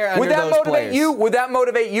a fire under those players. Would that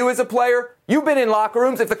motivate you as a player? You've been in locker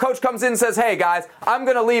rooms. If the coach comes in and says, hey, guys, I'm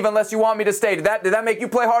going to leave unless you want me to stay, did that make you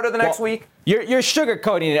play harder the next week? You're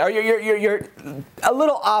sugarcoating it, or you're a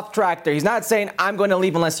little off track there. He's not saying, I'm going to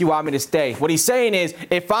leave unless you want me to stay. What he's saying is,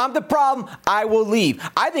 if I'm the problem, I will leave.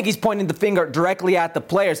 I think he's pointing the finger directly at the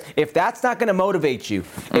players. If that's not going to motivate you,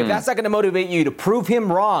 if that's not going to motivate you to prove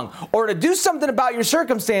him wrong or to do something about your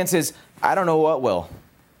circumstances, I don't know what will.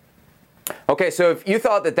 Okay, so if you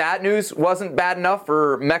thought that news wasn't bad enough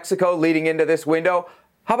for Mexico leading into this window,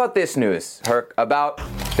 how about this news, Herc, about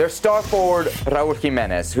their star forward, Raul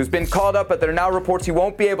Jimenez, who's been called up, but there are now reports he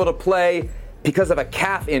won't be able to play because of a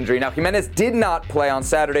calf injury. Now, Jimenez did not play on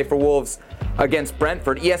Saturday for Wolves against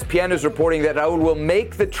Brentford. ESPN is reporting that Raul will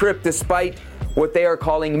make the trip despite what they are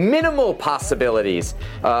calling minimal possibilities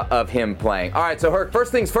of him playing. All right, so Herc,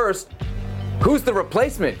 first things first, who's the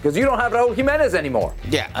replacement? Because you don't have Raul Jimenez anymore.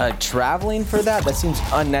 Yeah, traveling for that seems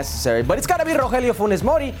unnecessary. But it's got to be Rogelio Funes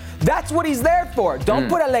Mori. That's what he's there for. Don't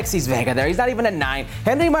put Alexis Vega there. He's not even a 9.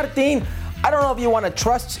 Henry Martin, I don't know if you want to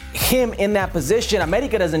trust him in that position.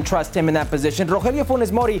 America doesn't trust him in that position. Rogelio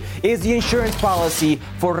Funes Mori is the insurance policy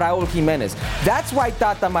for Raul Jimenez. That's why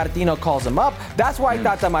Tata Martino calls him up. That's why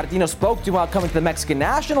Tata Martino spoke to him about coming to the Mexican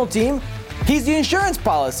national team. He's the insurance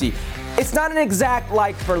policy. It's not an exact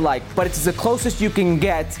like for like, but it's the closest you can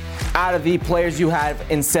get out of the players you have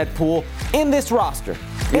in said pool in this roster.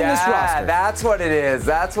 That's what it is.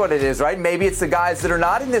 That's what it is, right? Maybe it's the guys that are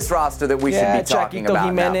not in this roster that we should be talking about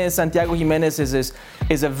Jimenez, now. Santiago Jimenez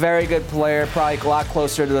is a very good player, probably a lot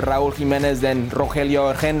closer to Raul Jimenez than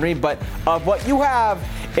Rogelio or Henry. But of what you have,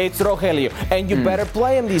 it's Rogelio. And you better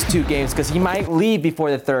play him these 2 games because he might leave before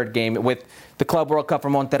the 3rd game with the Club World Cup for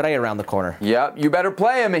Monterrey around the corner. Yep, you better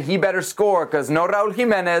play him and he better score because no Raul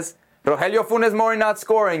Jimenez, Rogelio Funes Mori not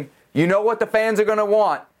scoring. You know what the fans are going to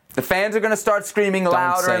want. The fans are going to start screaming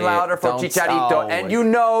louder and louder for Chicharito. And you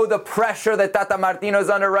know the pressure that Tata Martino is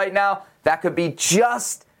under right now. That could be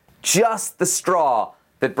just the straw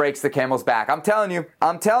that breaks the camel's back. I'm telling you.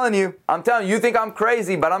 You think I'm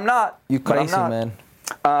crazy, but I'm not. You crazy, man.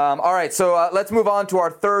 All right, so let's move on to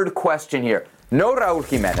our third question here. No Raul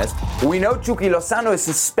Jimenez. We know Chucky Lozano is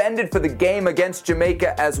suspended for the game against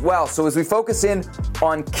Jamaica as well. So as we focus in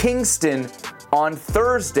on Kingston on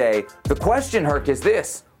Thursday, the question, Herc, is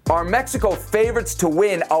this. Are Mexico favorites to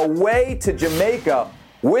win away to Jamaica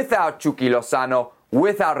without Chucky Lozano,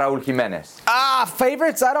 without Raul Jimenez?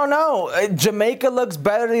 Favorites? I don't know. Jamaica looks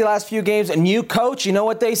better the last few games. A new coach, you know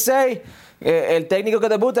what they say? El técnico que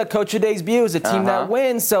debuta, coach who debuts, a team that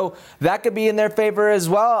wins. So that could be in their favor as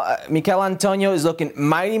well. Mikel Antonio is looking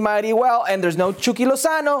mighty well. And there's no Chucky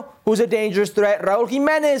Lozano, who's a dangerous threat. Raul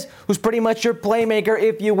Jimenez, who's pretty much your playmaker,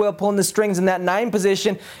 if you will, pulling the strings in that 9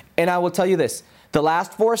 position. And I will tell you this. The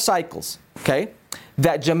last 4 cycles,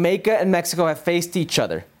 that Jamaica and Mexico have faced each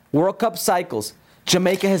other, World Cup cycles,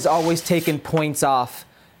 Jamaica has always taken points off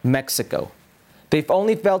Mexico. They've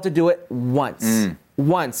only failed to do it once.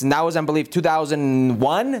 Once. And that was, I believe,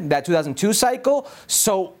 2001, that 2002 cycle.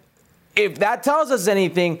 So if that tells us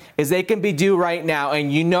anything, is they can be due right now.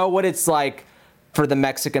 And you know what it's like for the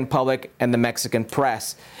Mexican public and the Mexican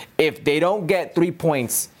press. If they don't get 3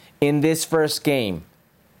 points in this first game,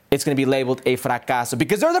 it's going to be labeled a fracaso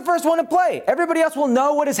because they're the first one to play. Everybody else will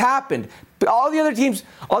know what has happened. All the other teams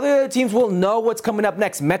will know what's coming up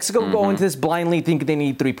next. Mexico will go into this blindly thinking they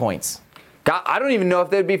need 3 points. God, I don't even know if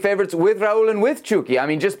they'd be favorites with Raul and with Chucky. I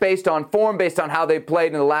mean, just based on form, based on how they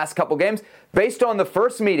played in the last couple games, based on the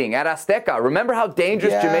first meeting at Azteca. Remember how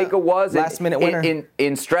dangerous Jamaica was last-minute winner.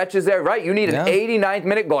 In stretches there, right? You need an 89th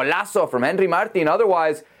minute golazo from Henry Martin.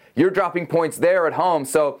 Otherwise, you're dropping points there at home.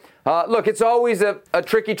 So, look, it's always a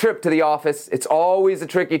tricky trip to the office. It's always a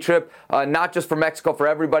tricky trip, not just for Mexico, for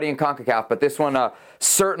everybody in CONCACAF. But this one,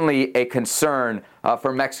 certainly a concern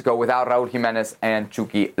for Mexico without Raul Jimenez and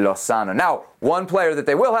Chucky Lozano. Now, one player that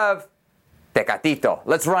they will have, Tecatito.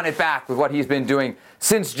 Let's run it back with what he's been doing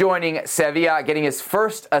since joining Sevilla, getting his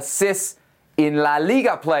first assist in La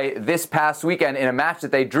Liga play this past weekend in a match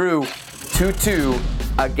that they drew 2-2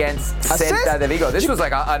 against Celta de Vigo. This was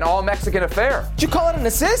like an all-Mexican affair. Did you call it an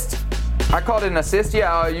assist? I called it an assist,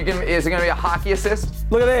 yeah. Is it going to be a hockey assist?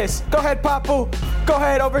 Look at this. Go ahead, Papu. Go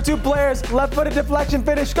ahead, over 2 players. Left-footed deflection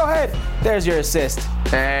finish. Go ahead. There's your assist.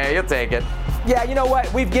 Hey, you'll take it. Yeah, you know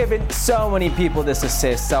what? We've given so many people this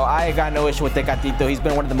assist, so I got no issue with Tecatito. He's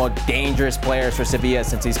been one of the most dangerous players for Sevilla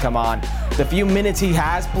since he's come on. The few minutes he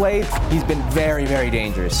has played, he's been very, very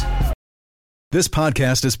dangerous. This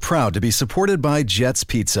podcast is proud to be supported by Jets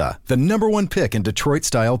Pizza, the #1 pick in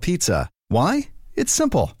Detroit-style pizza. Why? It's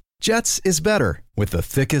simple. Jets is better. With the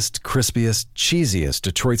thickest, crispiest, cheesiest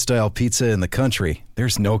Detroit-style pizza in the country,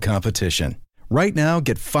 there's no competition. Right now,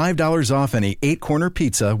 get $5 off any 8-corner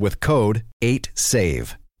pizza with code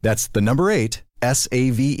 8SAVE. That's the number 8,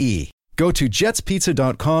 S-A-V-E. Go to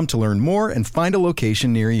jetspizza.com to learn more and find a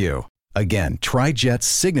location near you. Again, try Jet's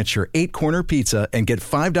signature 8-corner pizza and get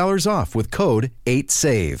 $5 off with code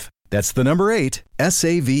 8SAVE. That's the number 8,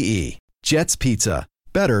 S-A-V-E. Jet's Pizza.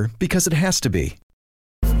 Better because it has to be.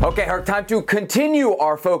 Okay, Herc, time to continue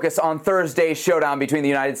our focus on Thursday's showdown between the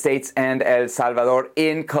United States and El Salvador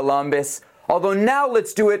in Columbus. Although now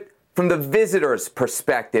let's do it from the visitor's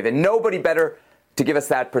perspective. And nobody better to give us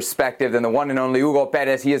that perspective than the one and only Hugo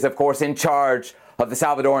Perez. He is, of course, in charge of the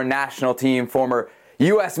Salvadoran national team, former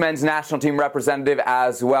U.S. men's national team representative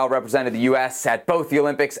as well, represented the U.S. at both the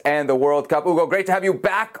Olympics and the World Cup. Hugo, great to have you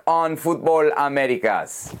back on Futbol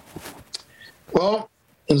Americas. Well,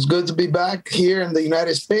 it's good to be back here in the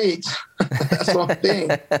United States. That's one thing.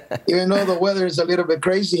 Even though the weather is a little bit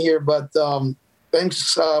crazy here, but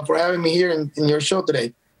thanks for having me here in your show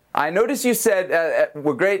today. I noticed you said,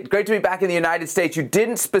 we're great to be back in the United States. You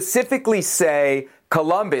didn't specifically say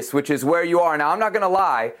Columbus, which is where you are. Now, I'm not going to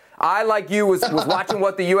lie. I, like you, was watching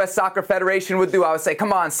what the U.S. Soccer Federation would do. I would say,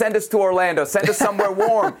 come on, send us to Orlando. Send us somewhere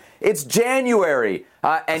warm. It's January.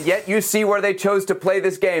 And yet you see where they chose to play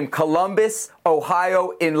this game. Columbus,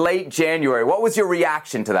 Ohio, in late January. What was your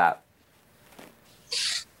reaction to that?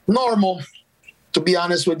 Normal, to be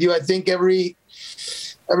honest with you. I think every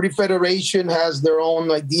federation has their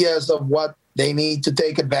own ideas of what they need to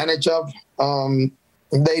take advantage of.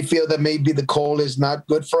 They feel that maybe the cold is not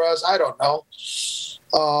good for us. I don't know.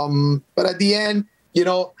 But at the end, they're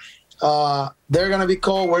going to be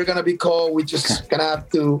cold. We're going to be cold. We're just going to have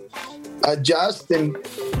to adjust and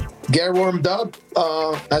get warmed up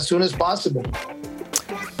as soon as possible.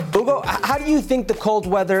 Hugo, how do you think the cold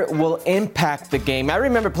weather will impact the game? I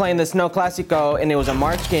remember playing the Snow Classico, and it was a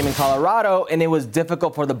March game in Colorado, and it was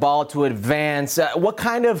difficult for the ball to advance. What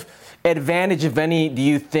kind of advantage, if any, do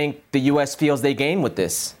you think the U.S. feels they gain with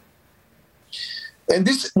this? And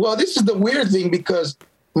this is the weird thing, because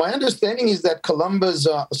my understanding is that Columbus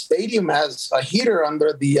Stadium has a heater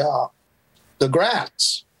under the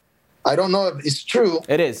grass. I don't know if it's true.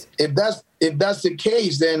 It is. If that's the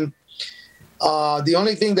case, then the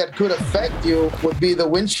only thing that could affect you would be the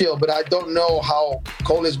wind chill, but I don't know how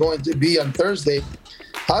cold it's going to be on Thursday.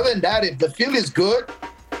 Other than that, if the field is good,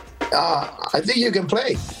 I think you can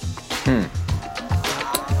play.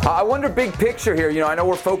 I wonder, big picture here, I know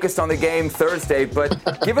we're focused on the game Thursday, but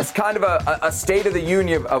give us kind of a state of the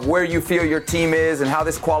union of where you feel your team is and how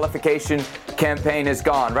this qualification campaign has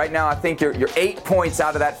gone. Right now, I think you're 8 points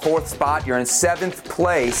out of that 4th spot. You're in 7th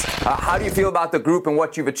place. How do you feel about the group and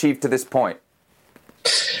what you've achieved to this point?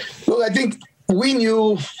 Look, I think we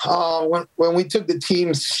knew when we took the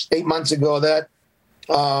teams 8 months ago that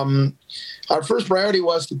our first priority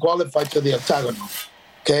was to qualify to the octagonal.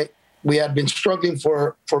 Okay. We had been struggling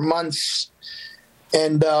for months.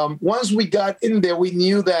 And once we got in there, we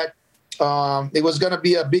knew that it was going to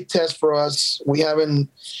be a big test for us. We hadn't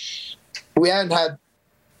had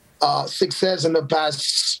success in the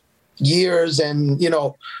past years. And,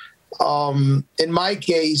 in my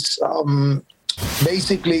case,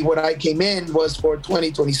 basically when I came in was for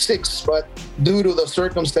 2026. But due to the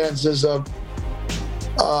circumstances of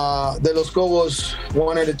the Los Cobos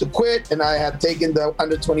wanted to quit, and I had taken the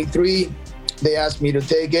under 23. They asked me to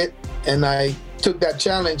take it, and I took that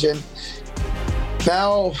challenge. And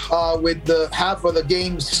now, with the half of the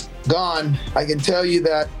games gone, I can tell you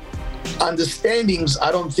that on the standings,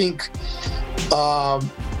 I don't think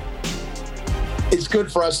it's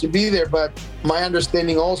good for us to be there. But my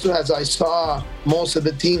understanding also, as I saw most of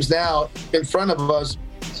the teams now in front of us,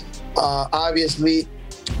 obviously,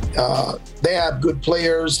 they have good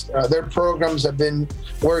players. Their programs have been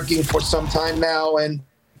working for some time now, and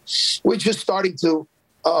we're just starting to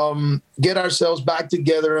get ourselves back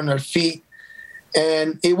together on our feet.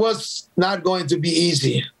 And it was not going to be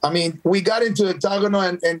easy. I mean, we got into octagonal,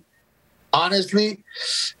 and honestly,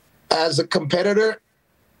 as a competitor,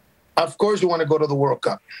 of course you want to go to the World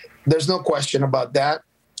Cup. There's no question about that.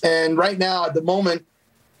 And right now, at the moment,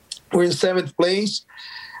 we're in 7th place.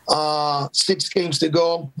 6 games to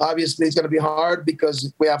go. Obviously, it's going to be hard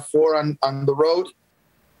because we have 4 on the road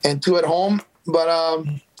and 2 at home. But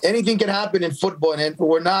anything can happen in football. And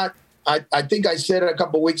we're not, I think I said it a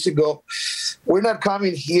couple of weeks ago, we're not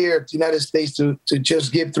coming here to the United States to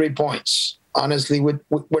just give 3 points. Honestly, we're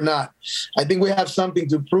not. I think we have something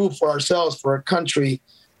to prove for ourselves, for our country,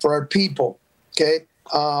 for our people. Okay.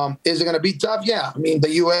 Is it going to be tough? Yeah. I mean,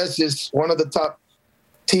 the U.S. is one of the top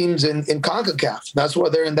teams in CONCACAF. That's why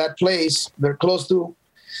they're in that place. They're close to,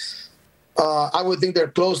 I would think they're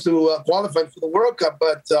close to qualifying for the World Cup.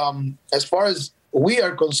 But as far as we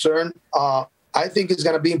are concerned, I think it's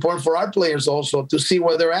going to be important for our players also to see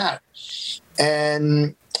where they're at.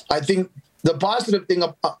 And I think the positive thing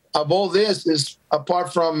of all this is,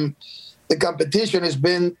 apart from the competition, has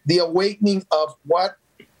been the awakening of what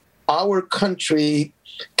our country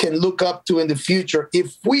can look up to in the future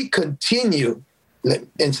if we continue.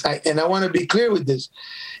 And I want to be clear with this.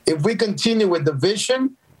 If we continue with the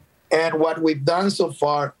vision and what we've done so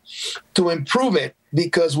far to improve it,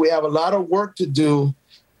 because we have a lot of work to do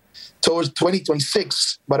towards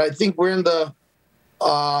 2026. But I think we're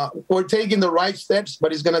taking the right steps,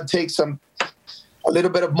 but it's going to take a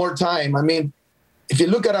little bit of more time. I mean, if you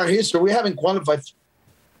look at our history, we haven't qualified,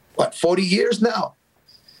 40 years now?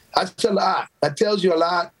 That's a lot. That tells you a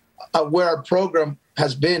lot of where our program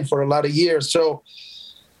has been for a lot of years. So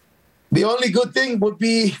the only good thing would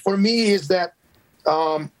be for me is that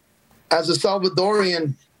as a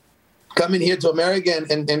Salvadorian coming here to America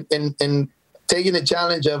and taking the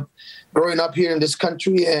challenge of growing up here in this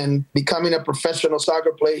country and becoming a professional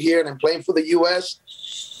soccer player here and playing for the U.S.,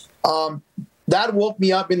 that woke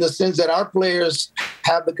me up in the sense that our players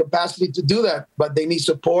have the capacity to do that, but they need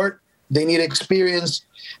support, they need experience,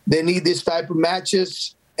 they need this type of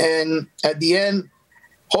matches. And at the end,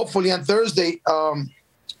 hopefully on Thursday,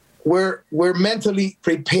 we're mentally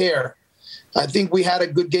prepared. I think we had a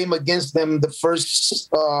good game against them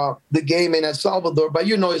the game in El Salvador, but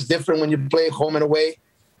it's different when you play home and away.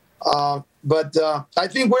 But I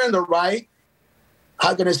think we're in the right.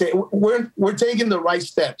 How can I say? We're taking the right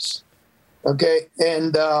steps. Okay,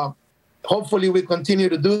 and hopefully we continue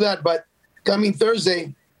to do that. But coming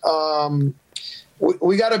Thursday,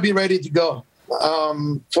 we got to be ready to go.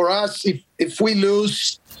 For us, if we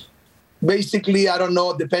lose, basically, I don't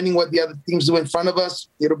know, depending what the other teams do in front of us,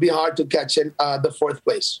 it'll be hard to catch the fourth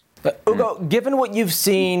place. Hugo, given what you've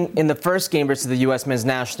seen in the first game versus the U.S. men's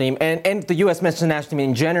national team and the U.S. men's national team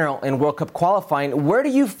in general in World Cup qualifying, where do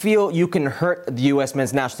you feel you can hurt the U.S.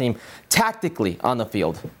 men's national team tactically on the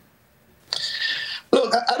field?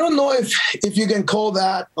 Look, I don't know if you can call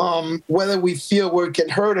that whether we feel we can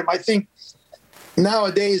hurt him. I think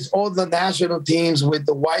nowadays all the national teams with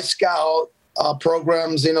the White Scout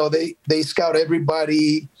programs, they scout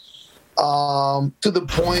everybody to the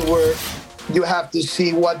point where you have to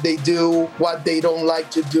see what they do, what they don't like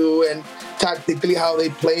to do, and tactically how they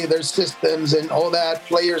play their systems and all that,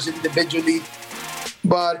 players individually.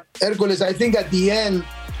 But Hercules, I think at the end,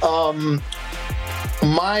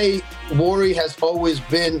 my worry has always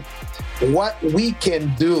been what we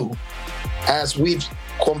can do as we've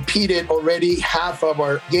competed already half of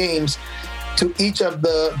our games to each of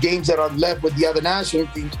the games that are left with the other national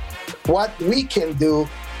teams, what we can do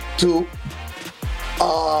to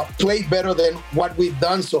play better than what we've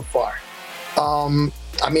done so far.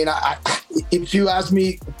 If you ask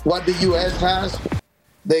me what the U.S. has,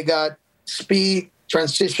 they got speed,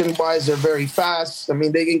 transition-wise, they're very fast.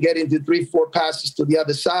 They can get into 3-4 passes to the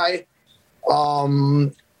other side.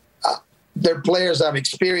 Their players have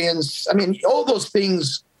experience. All those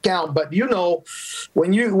things count. But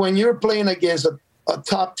when you're playing against a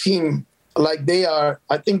top team like they are,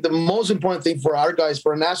 I think the most important thing for our guys,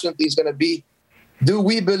 for our national team, is going to be, do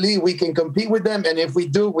we believe we can compete with them? And if we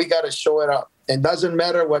do, we got to show it up. It doesn't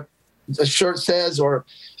matter what the shirt says or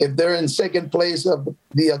if they're in second place of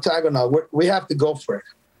the octagonal. We have to go for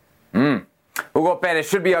it. Hugo Perez,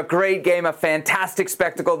 should be a great game, a fantastic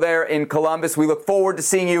spectacle there in Columbus. We look forward to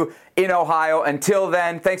seeing you in Ohio. Until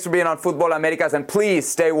then, thanks for being on Futbol Americas, and please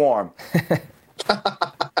stay warm.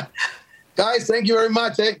 Guys, thank you very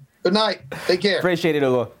much. Hey, good night. Take care. Appreciate it,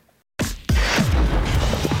 Hugo.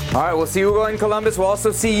 All right, we'll see Hugo in Columbus. We'll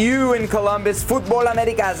also see you in Columbus. Futbol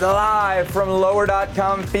Americas live from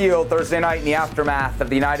Lower.com Field Thursday night in the aftermath of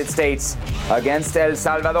the United States against El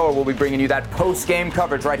Salvador. We'll be bringing you that post-game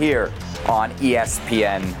coverage right here on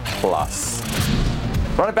ESPN+.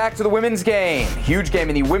 Run it back to the women's game. Huge game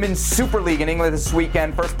in the Women's Super League in England this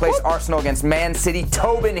weekend. First place Arsenal against Man City.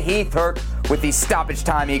 Tobin Heathkirk with the stoppage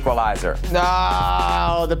time equalizer.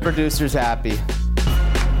 No, the producer's happy.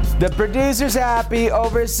 The producer's happy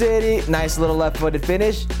over City. Nice little left-footed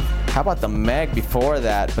finish. How about the Meg before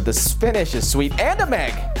that? But the finish is sweet. And a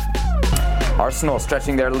Meg. Arsenal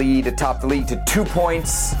stretching their lead atop the league to 2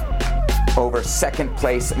 points over second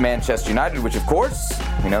place Manchester United, which of course,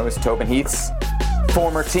 is Tobin Heath's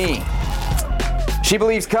former team. She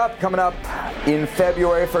Believes Cup coming up in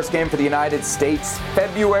February. First game for the United States,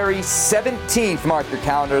 February 17th. Mark your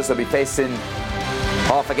calendars. They'll be facing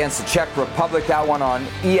off against the Czech Republic. That one on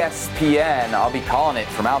ESPN. I'll be calling it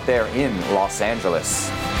from out there in Los Angeles.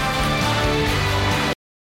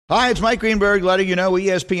 Hi, it's Mike Greenberg letting you know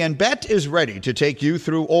ESPN Bet is ready to take you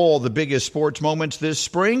through all the biggest sports moments this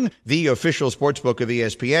spring. The official sportsbook of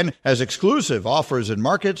ESPN has exclusive offers and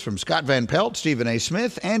markets from Scott Van Pelt, Stephen A.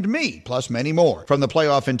 Smith, and me, plus many more. From the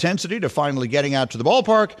playoff intensity to finally getting out to the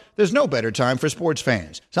ballpark, there's no better time for sports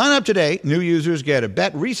fans. Sign up today. New users get a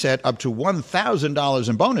bet reset up to $1,000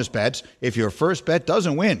 in bonus bets if your first bet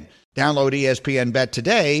doesn't win. Download ESPN Bet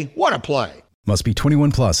today. What a play. Must be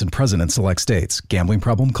 21 plus and present in select states. Gambling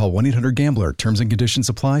problem? Call 1-800-GAMBLER. Terms and conditions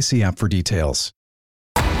apply. See app for details.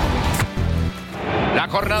 La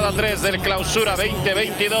jornada 3 del Clausura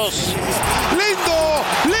 2022. Lindo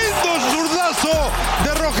zurdazo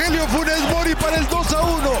de Rogelio Funes Mori para el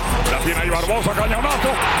 2-1. La tiene ahí Barbosa, cañonazo.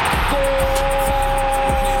 ¡Gol!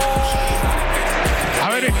 A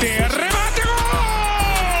ver remate, gol.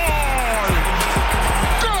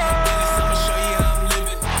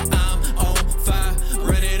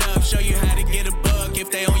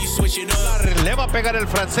 Le va a pegar el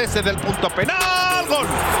francés desde el punto penal. Gol.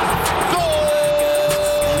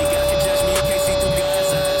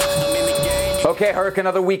 Okay, Herc,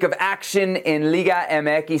 another week of action in Liga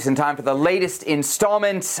MX and time for the latest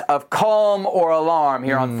installment of Calm or Alarm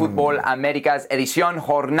here on Futbol America's edición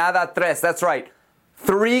Jornada 3. That's right,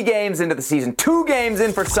 3 games into the season, 2 games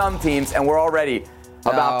in for some teams, and we're already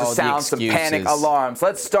about to sound some panic alarms.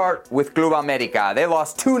 Let's start with Club America. They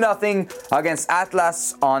lost 2-0 against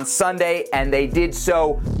Atlas on Sunday, and they did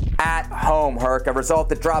so at home, Herc, a result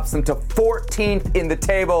that drops them to 14th in the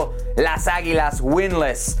table. Las Águilas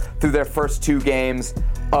winless through their first 2 games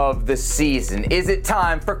of the season. Is it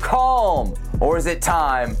time for calm, or is it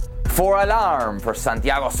time for alarm for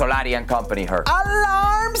Santiago Solari and company, Herc?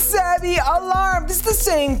 Alarm, Sebi, alarm. This is the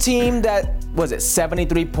same team that, was it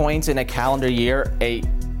 73 points in a calendar year, a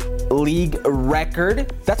league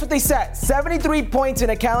record? That's what they said. 73 points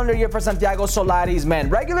in a calendar year for Santiago Solari's men.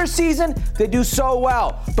 Regular season, they do so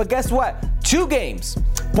well. But guess what? 2 games,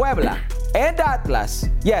 Puebla and Atlas.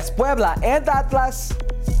 Yes, Puebla and Atlas,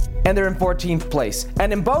 and they're in 14th place.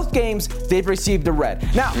 And in both games, they've received a red.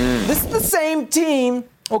 Now, this is the same team,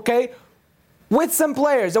 okay, with some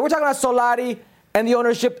players. We're talking about Solari and the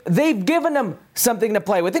ownership. They've given them something to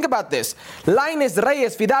play with. Think about this. Lainez,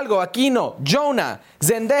 Reyes, Fidalgo, Aquino, Jonah,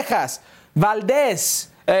 Zendejas, Valdez,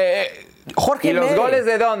 Jorge ¿Y los May. goles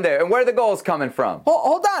de dónde? And where are the goals coming from?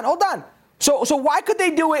 Hold on. So why could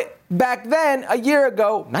they do it back then, a year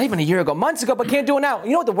ago, not even a year ago, months ago, but can't do it now?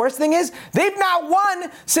 You know what the worst thing is? They've not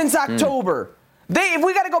won since October. If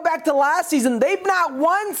we got to go back to last season, they've not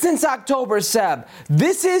won since October, Seb.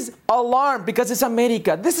 This is alarm because it's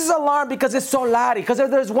America. This is alarm because it's Solari. Because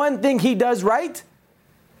if there's one thing he does right,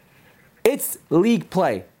 it's league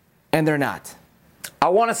play, and they're not. I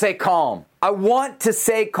want to say calm.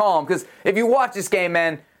 Because if you watch this game,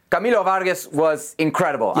 man, Camilo Vargas was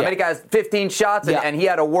incredible. Yeah. America has 15 shots, and he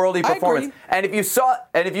had a worldly performance. And if you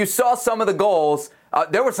saw some of the goals,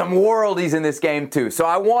 there were some worldies in this game too. So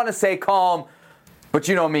I want to say calm. But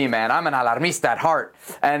you know me, man. I'm an alarmista at heart.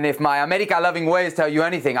 And if my America-loving ways tell you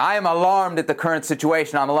anything, I am alarmed at the current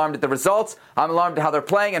situation. I'm alarmed at the results. I'm alarmed at how they're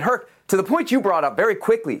playing. And Herc, to the point you brought up very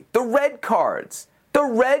quickly, the red cards.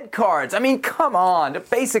 I mean, come on. The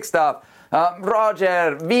basic stuff.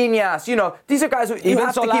 Roger, Viñas, these are guys who you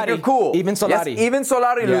have to keep your cool. Even Solari. Yes, even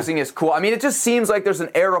Solari losing is cool. I mean, it just seems like there's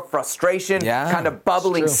an air of frustration kind of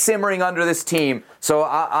bubbling, simmering under this team. So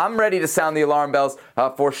I'm ready to sound the alarm bells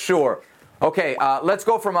for sure. Okay, let's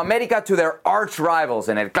go from America to their arch rivals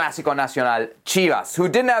in El Clásico Nacional, Chivas, who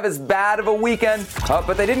didn't have as bad of a weekend,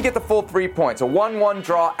 but they didn't get the full 3 points. A 1-1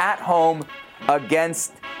 draw at home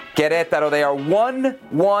against Querétaro. They are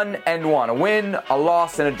 1-1-1. A win, a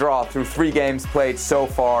loss, and a draw through 3 games played so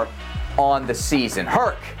far on the season.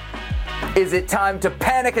 Herc, is it time to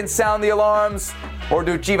panic and sound the alarms, or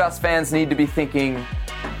do Chivas fans need to be thinking,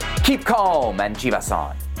 keep calm and Chivas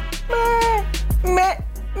on? Meh.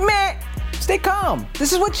 Stay calm.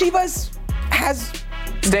 This is what Chivas has.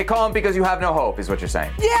 Stay calm because you have no hope, is what you're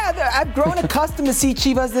saying. Yeah, I've grown accustomed to see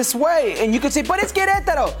Chivas this way. And you could say, but it's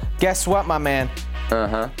Querétaro. Guess what, my man?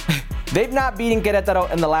 They've not beaten Querétaro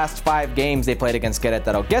in the last 5 games they played against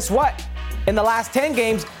Querétaro. Guess what? In the last 10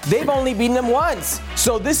 games, they've only beaten them once.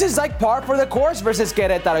 So this is like par for the course versus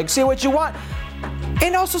Querétaro. You can say what you want.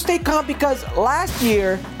 And also stay calm because last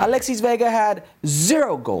year, Alexis Vega had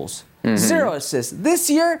 0 goals. 0 assists. This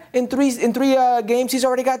year, in three games, he's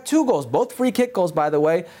already got 2 goals. Both free kick goals, by the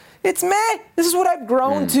way. It's meh. This is what I've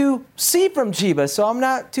grown to see from Chivas, so I'm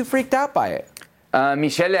not too freaked out by it.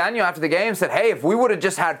 Michel Leaño, after the game, said, hey, if we would have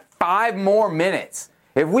just had 5 more minutes,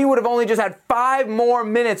 if we would have only just had 5 more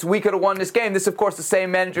minutes, we could have won this game. This, of course, the same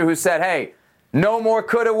manager who said, hey, no more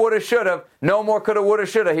coulda, woulda, shoulda. No more coulda, woulda,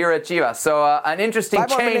 shoulda here at Chivas. So an interesting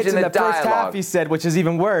change in the dialogue. First half, he said, which is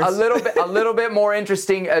even worse. A little bit more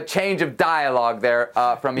interesting change of dialogue there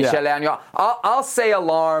from Michel Leaño. I'll say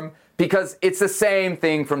alarm because it's the same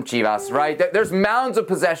thing from Chivas, right? There's mounds of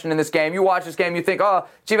possession in this game. You watch this game, you think, oh,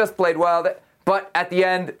 Chivas played well. But at the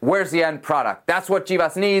end, where's the end product? That's what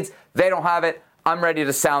Chivas needs. They don't have it. I'm ready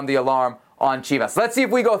to sound the alarm on Chivas. Let's see if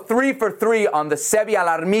we go 3 for 3 on the Sebi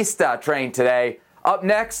Alarmista train today. Up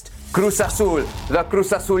next, Cruz Azul. The Cruz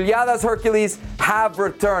Azuliadas Hercules have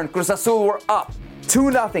returned. Cruz Azul were up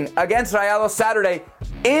 2-0 against Rayados Saturday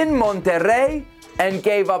in Monterrey and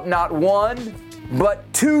gave up not 1,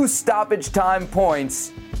 but 2 stoppage time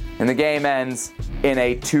points. And the game ends in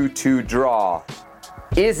a 2-2 draw.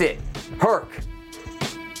 Is it, Herc,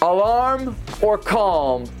 alarm or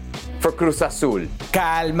calm for Cruz Azul?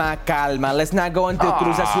 Calma. Let's not go into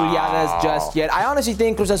Cruz Azuliadas just yet. I honestly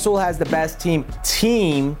think Cruz Azul has the best team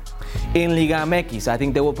in Liga MX. I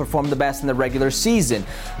think they will perform the best in the regular season.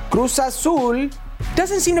 Cruz Azul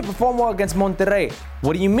doesn't seem to perform well against Monterrey.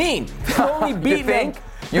 What do you mean? They've only beaten them.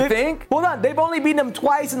 You think? Hold on. They've only beaten them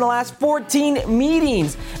twice in the last 14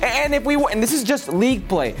 meetings. And this is just league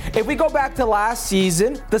play. If we go back to last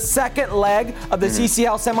season, the second leg of the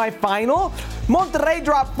CCL semifinal, Monterrey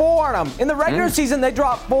dropped 4 on them. In the regular season, they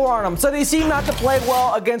dropped 4 on them. So they seem not to play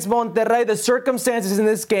well against Monterrey. The circumstances in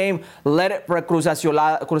this game led it for a Cruz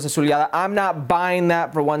Azuliada. I'm not buying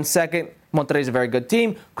that for 1 second. Monterrey is a very good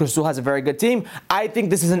team. Cruz Azul has a very good team. I think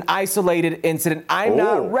this is an isolated incident. I'm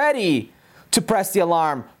not ready to press the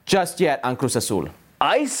alarm just yet on Cruz Azul.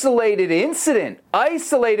 Isolated incident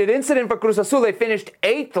for Cruz Azul. They finished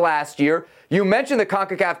 8th last year. You mentioned the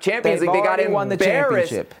CONCACAF Champions League. They got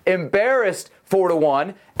embarrassed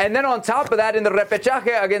 4-1. And then on top of that, in the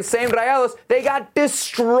repechaje against Same Rayados, they got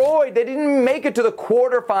destroyed. They didn't make it to the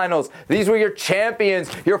quarterfinals. These were your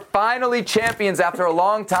champions. You're finally champions after a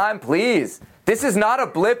long time. Please. This is not a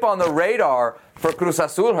blip on the radar for Cruz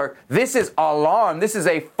Azul, Herc. This is alarm. This is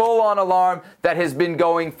a full-on alarm that has been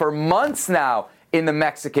going for months now in the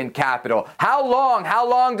Mexican capital. How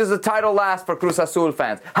long does the title last for Cruz Azul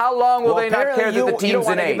fans? How long will they not care that the team's you don't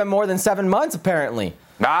want in to 8? give them more than 7 months, apparently.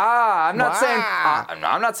 I'm not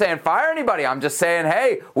saying fire anybody. I'm just saying,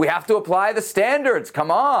 hey, we have to apply the standards.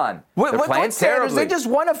 Come on. They're playing terribly. They just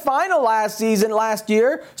won a final last year. Last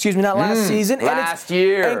year.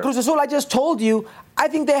 And Cruz Azul, I just told you, I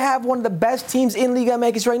think they have one of the best teams in Liga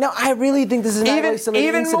MX right now. I really think this is an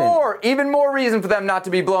isolated incident. Even more reason for them not to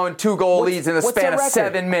be blowing 2-goal leads in the span of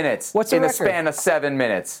 7 minutes. What's their record? In the span of 7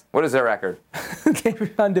 minutes. What is their record? They're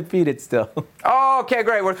undefeated still. Oh, okay,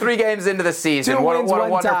 great. We're 3 games into the season. 2 wins, what a 1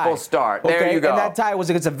 wonderful tie. start. Okay, There you go. And that tie was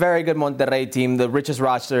against a very good Monterrey team, the richest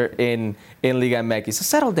roster in Liga MX. So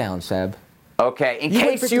settle down, Seb. Okay, in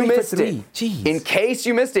case you missed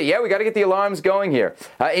it. Yeah, we got to get the alarms going here.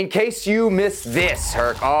 In case you missed this,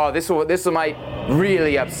 Herc. Oh, this might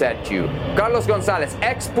really upset you. Carlos Gonzalez,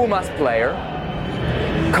 ex-Pumas player,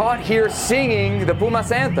 caught here singing the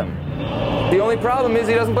Pumas anthem. The only problem is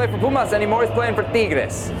he doesn't play for Pumas anymore. He's playing for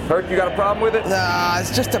Tigres. Herc, you got a problem with it? Nah,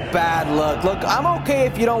 it's just a bad look. Look, I'm okay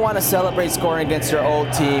if you don't want to celebrate scoring against your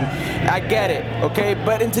old team. I get it, okay?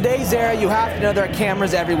 But in today's era, you have to know there are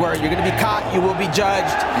cameras everywhere. You're going to be caught. You will be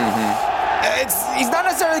judged. He's not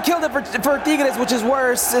necessarily killed it for Tigres, which is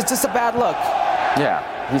worse. It's just a bad look. Yeah.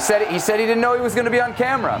 He said he didn't know he was going to be on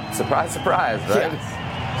camera. Surprise, surprise, right? Yeah.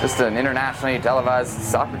 Just an internationally televised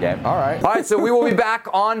soccer game. All right, so we will be back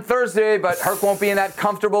on Thursday, but Herc won't be in that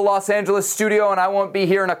comfortable Los Angeles studio, and I won't be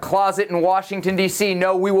here in a closet in Washington, D.C.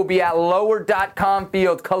 No, we will be at Lower.com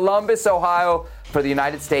Field, Columbus, Ohio, for the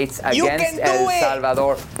United States against El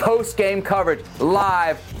Salvador. Post-game coverage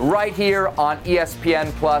live right here on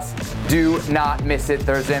ESPN+. Do not miss it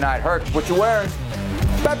Thursday night. Herc, what you wearing?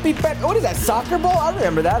 What is that, soccer ball? I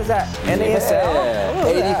remember that. Is that NASL?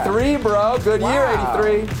 Yeah. 83, bro. Good year,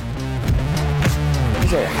 83.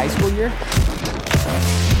 Is it a high school year?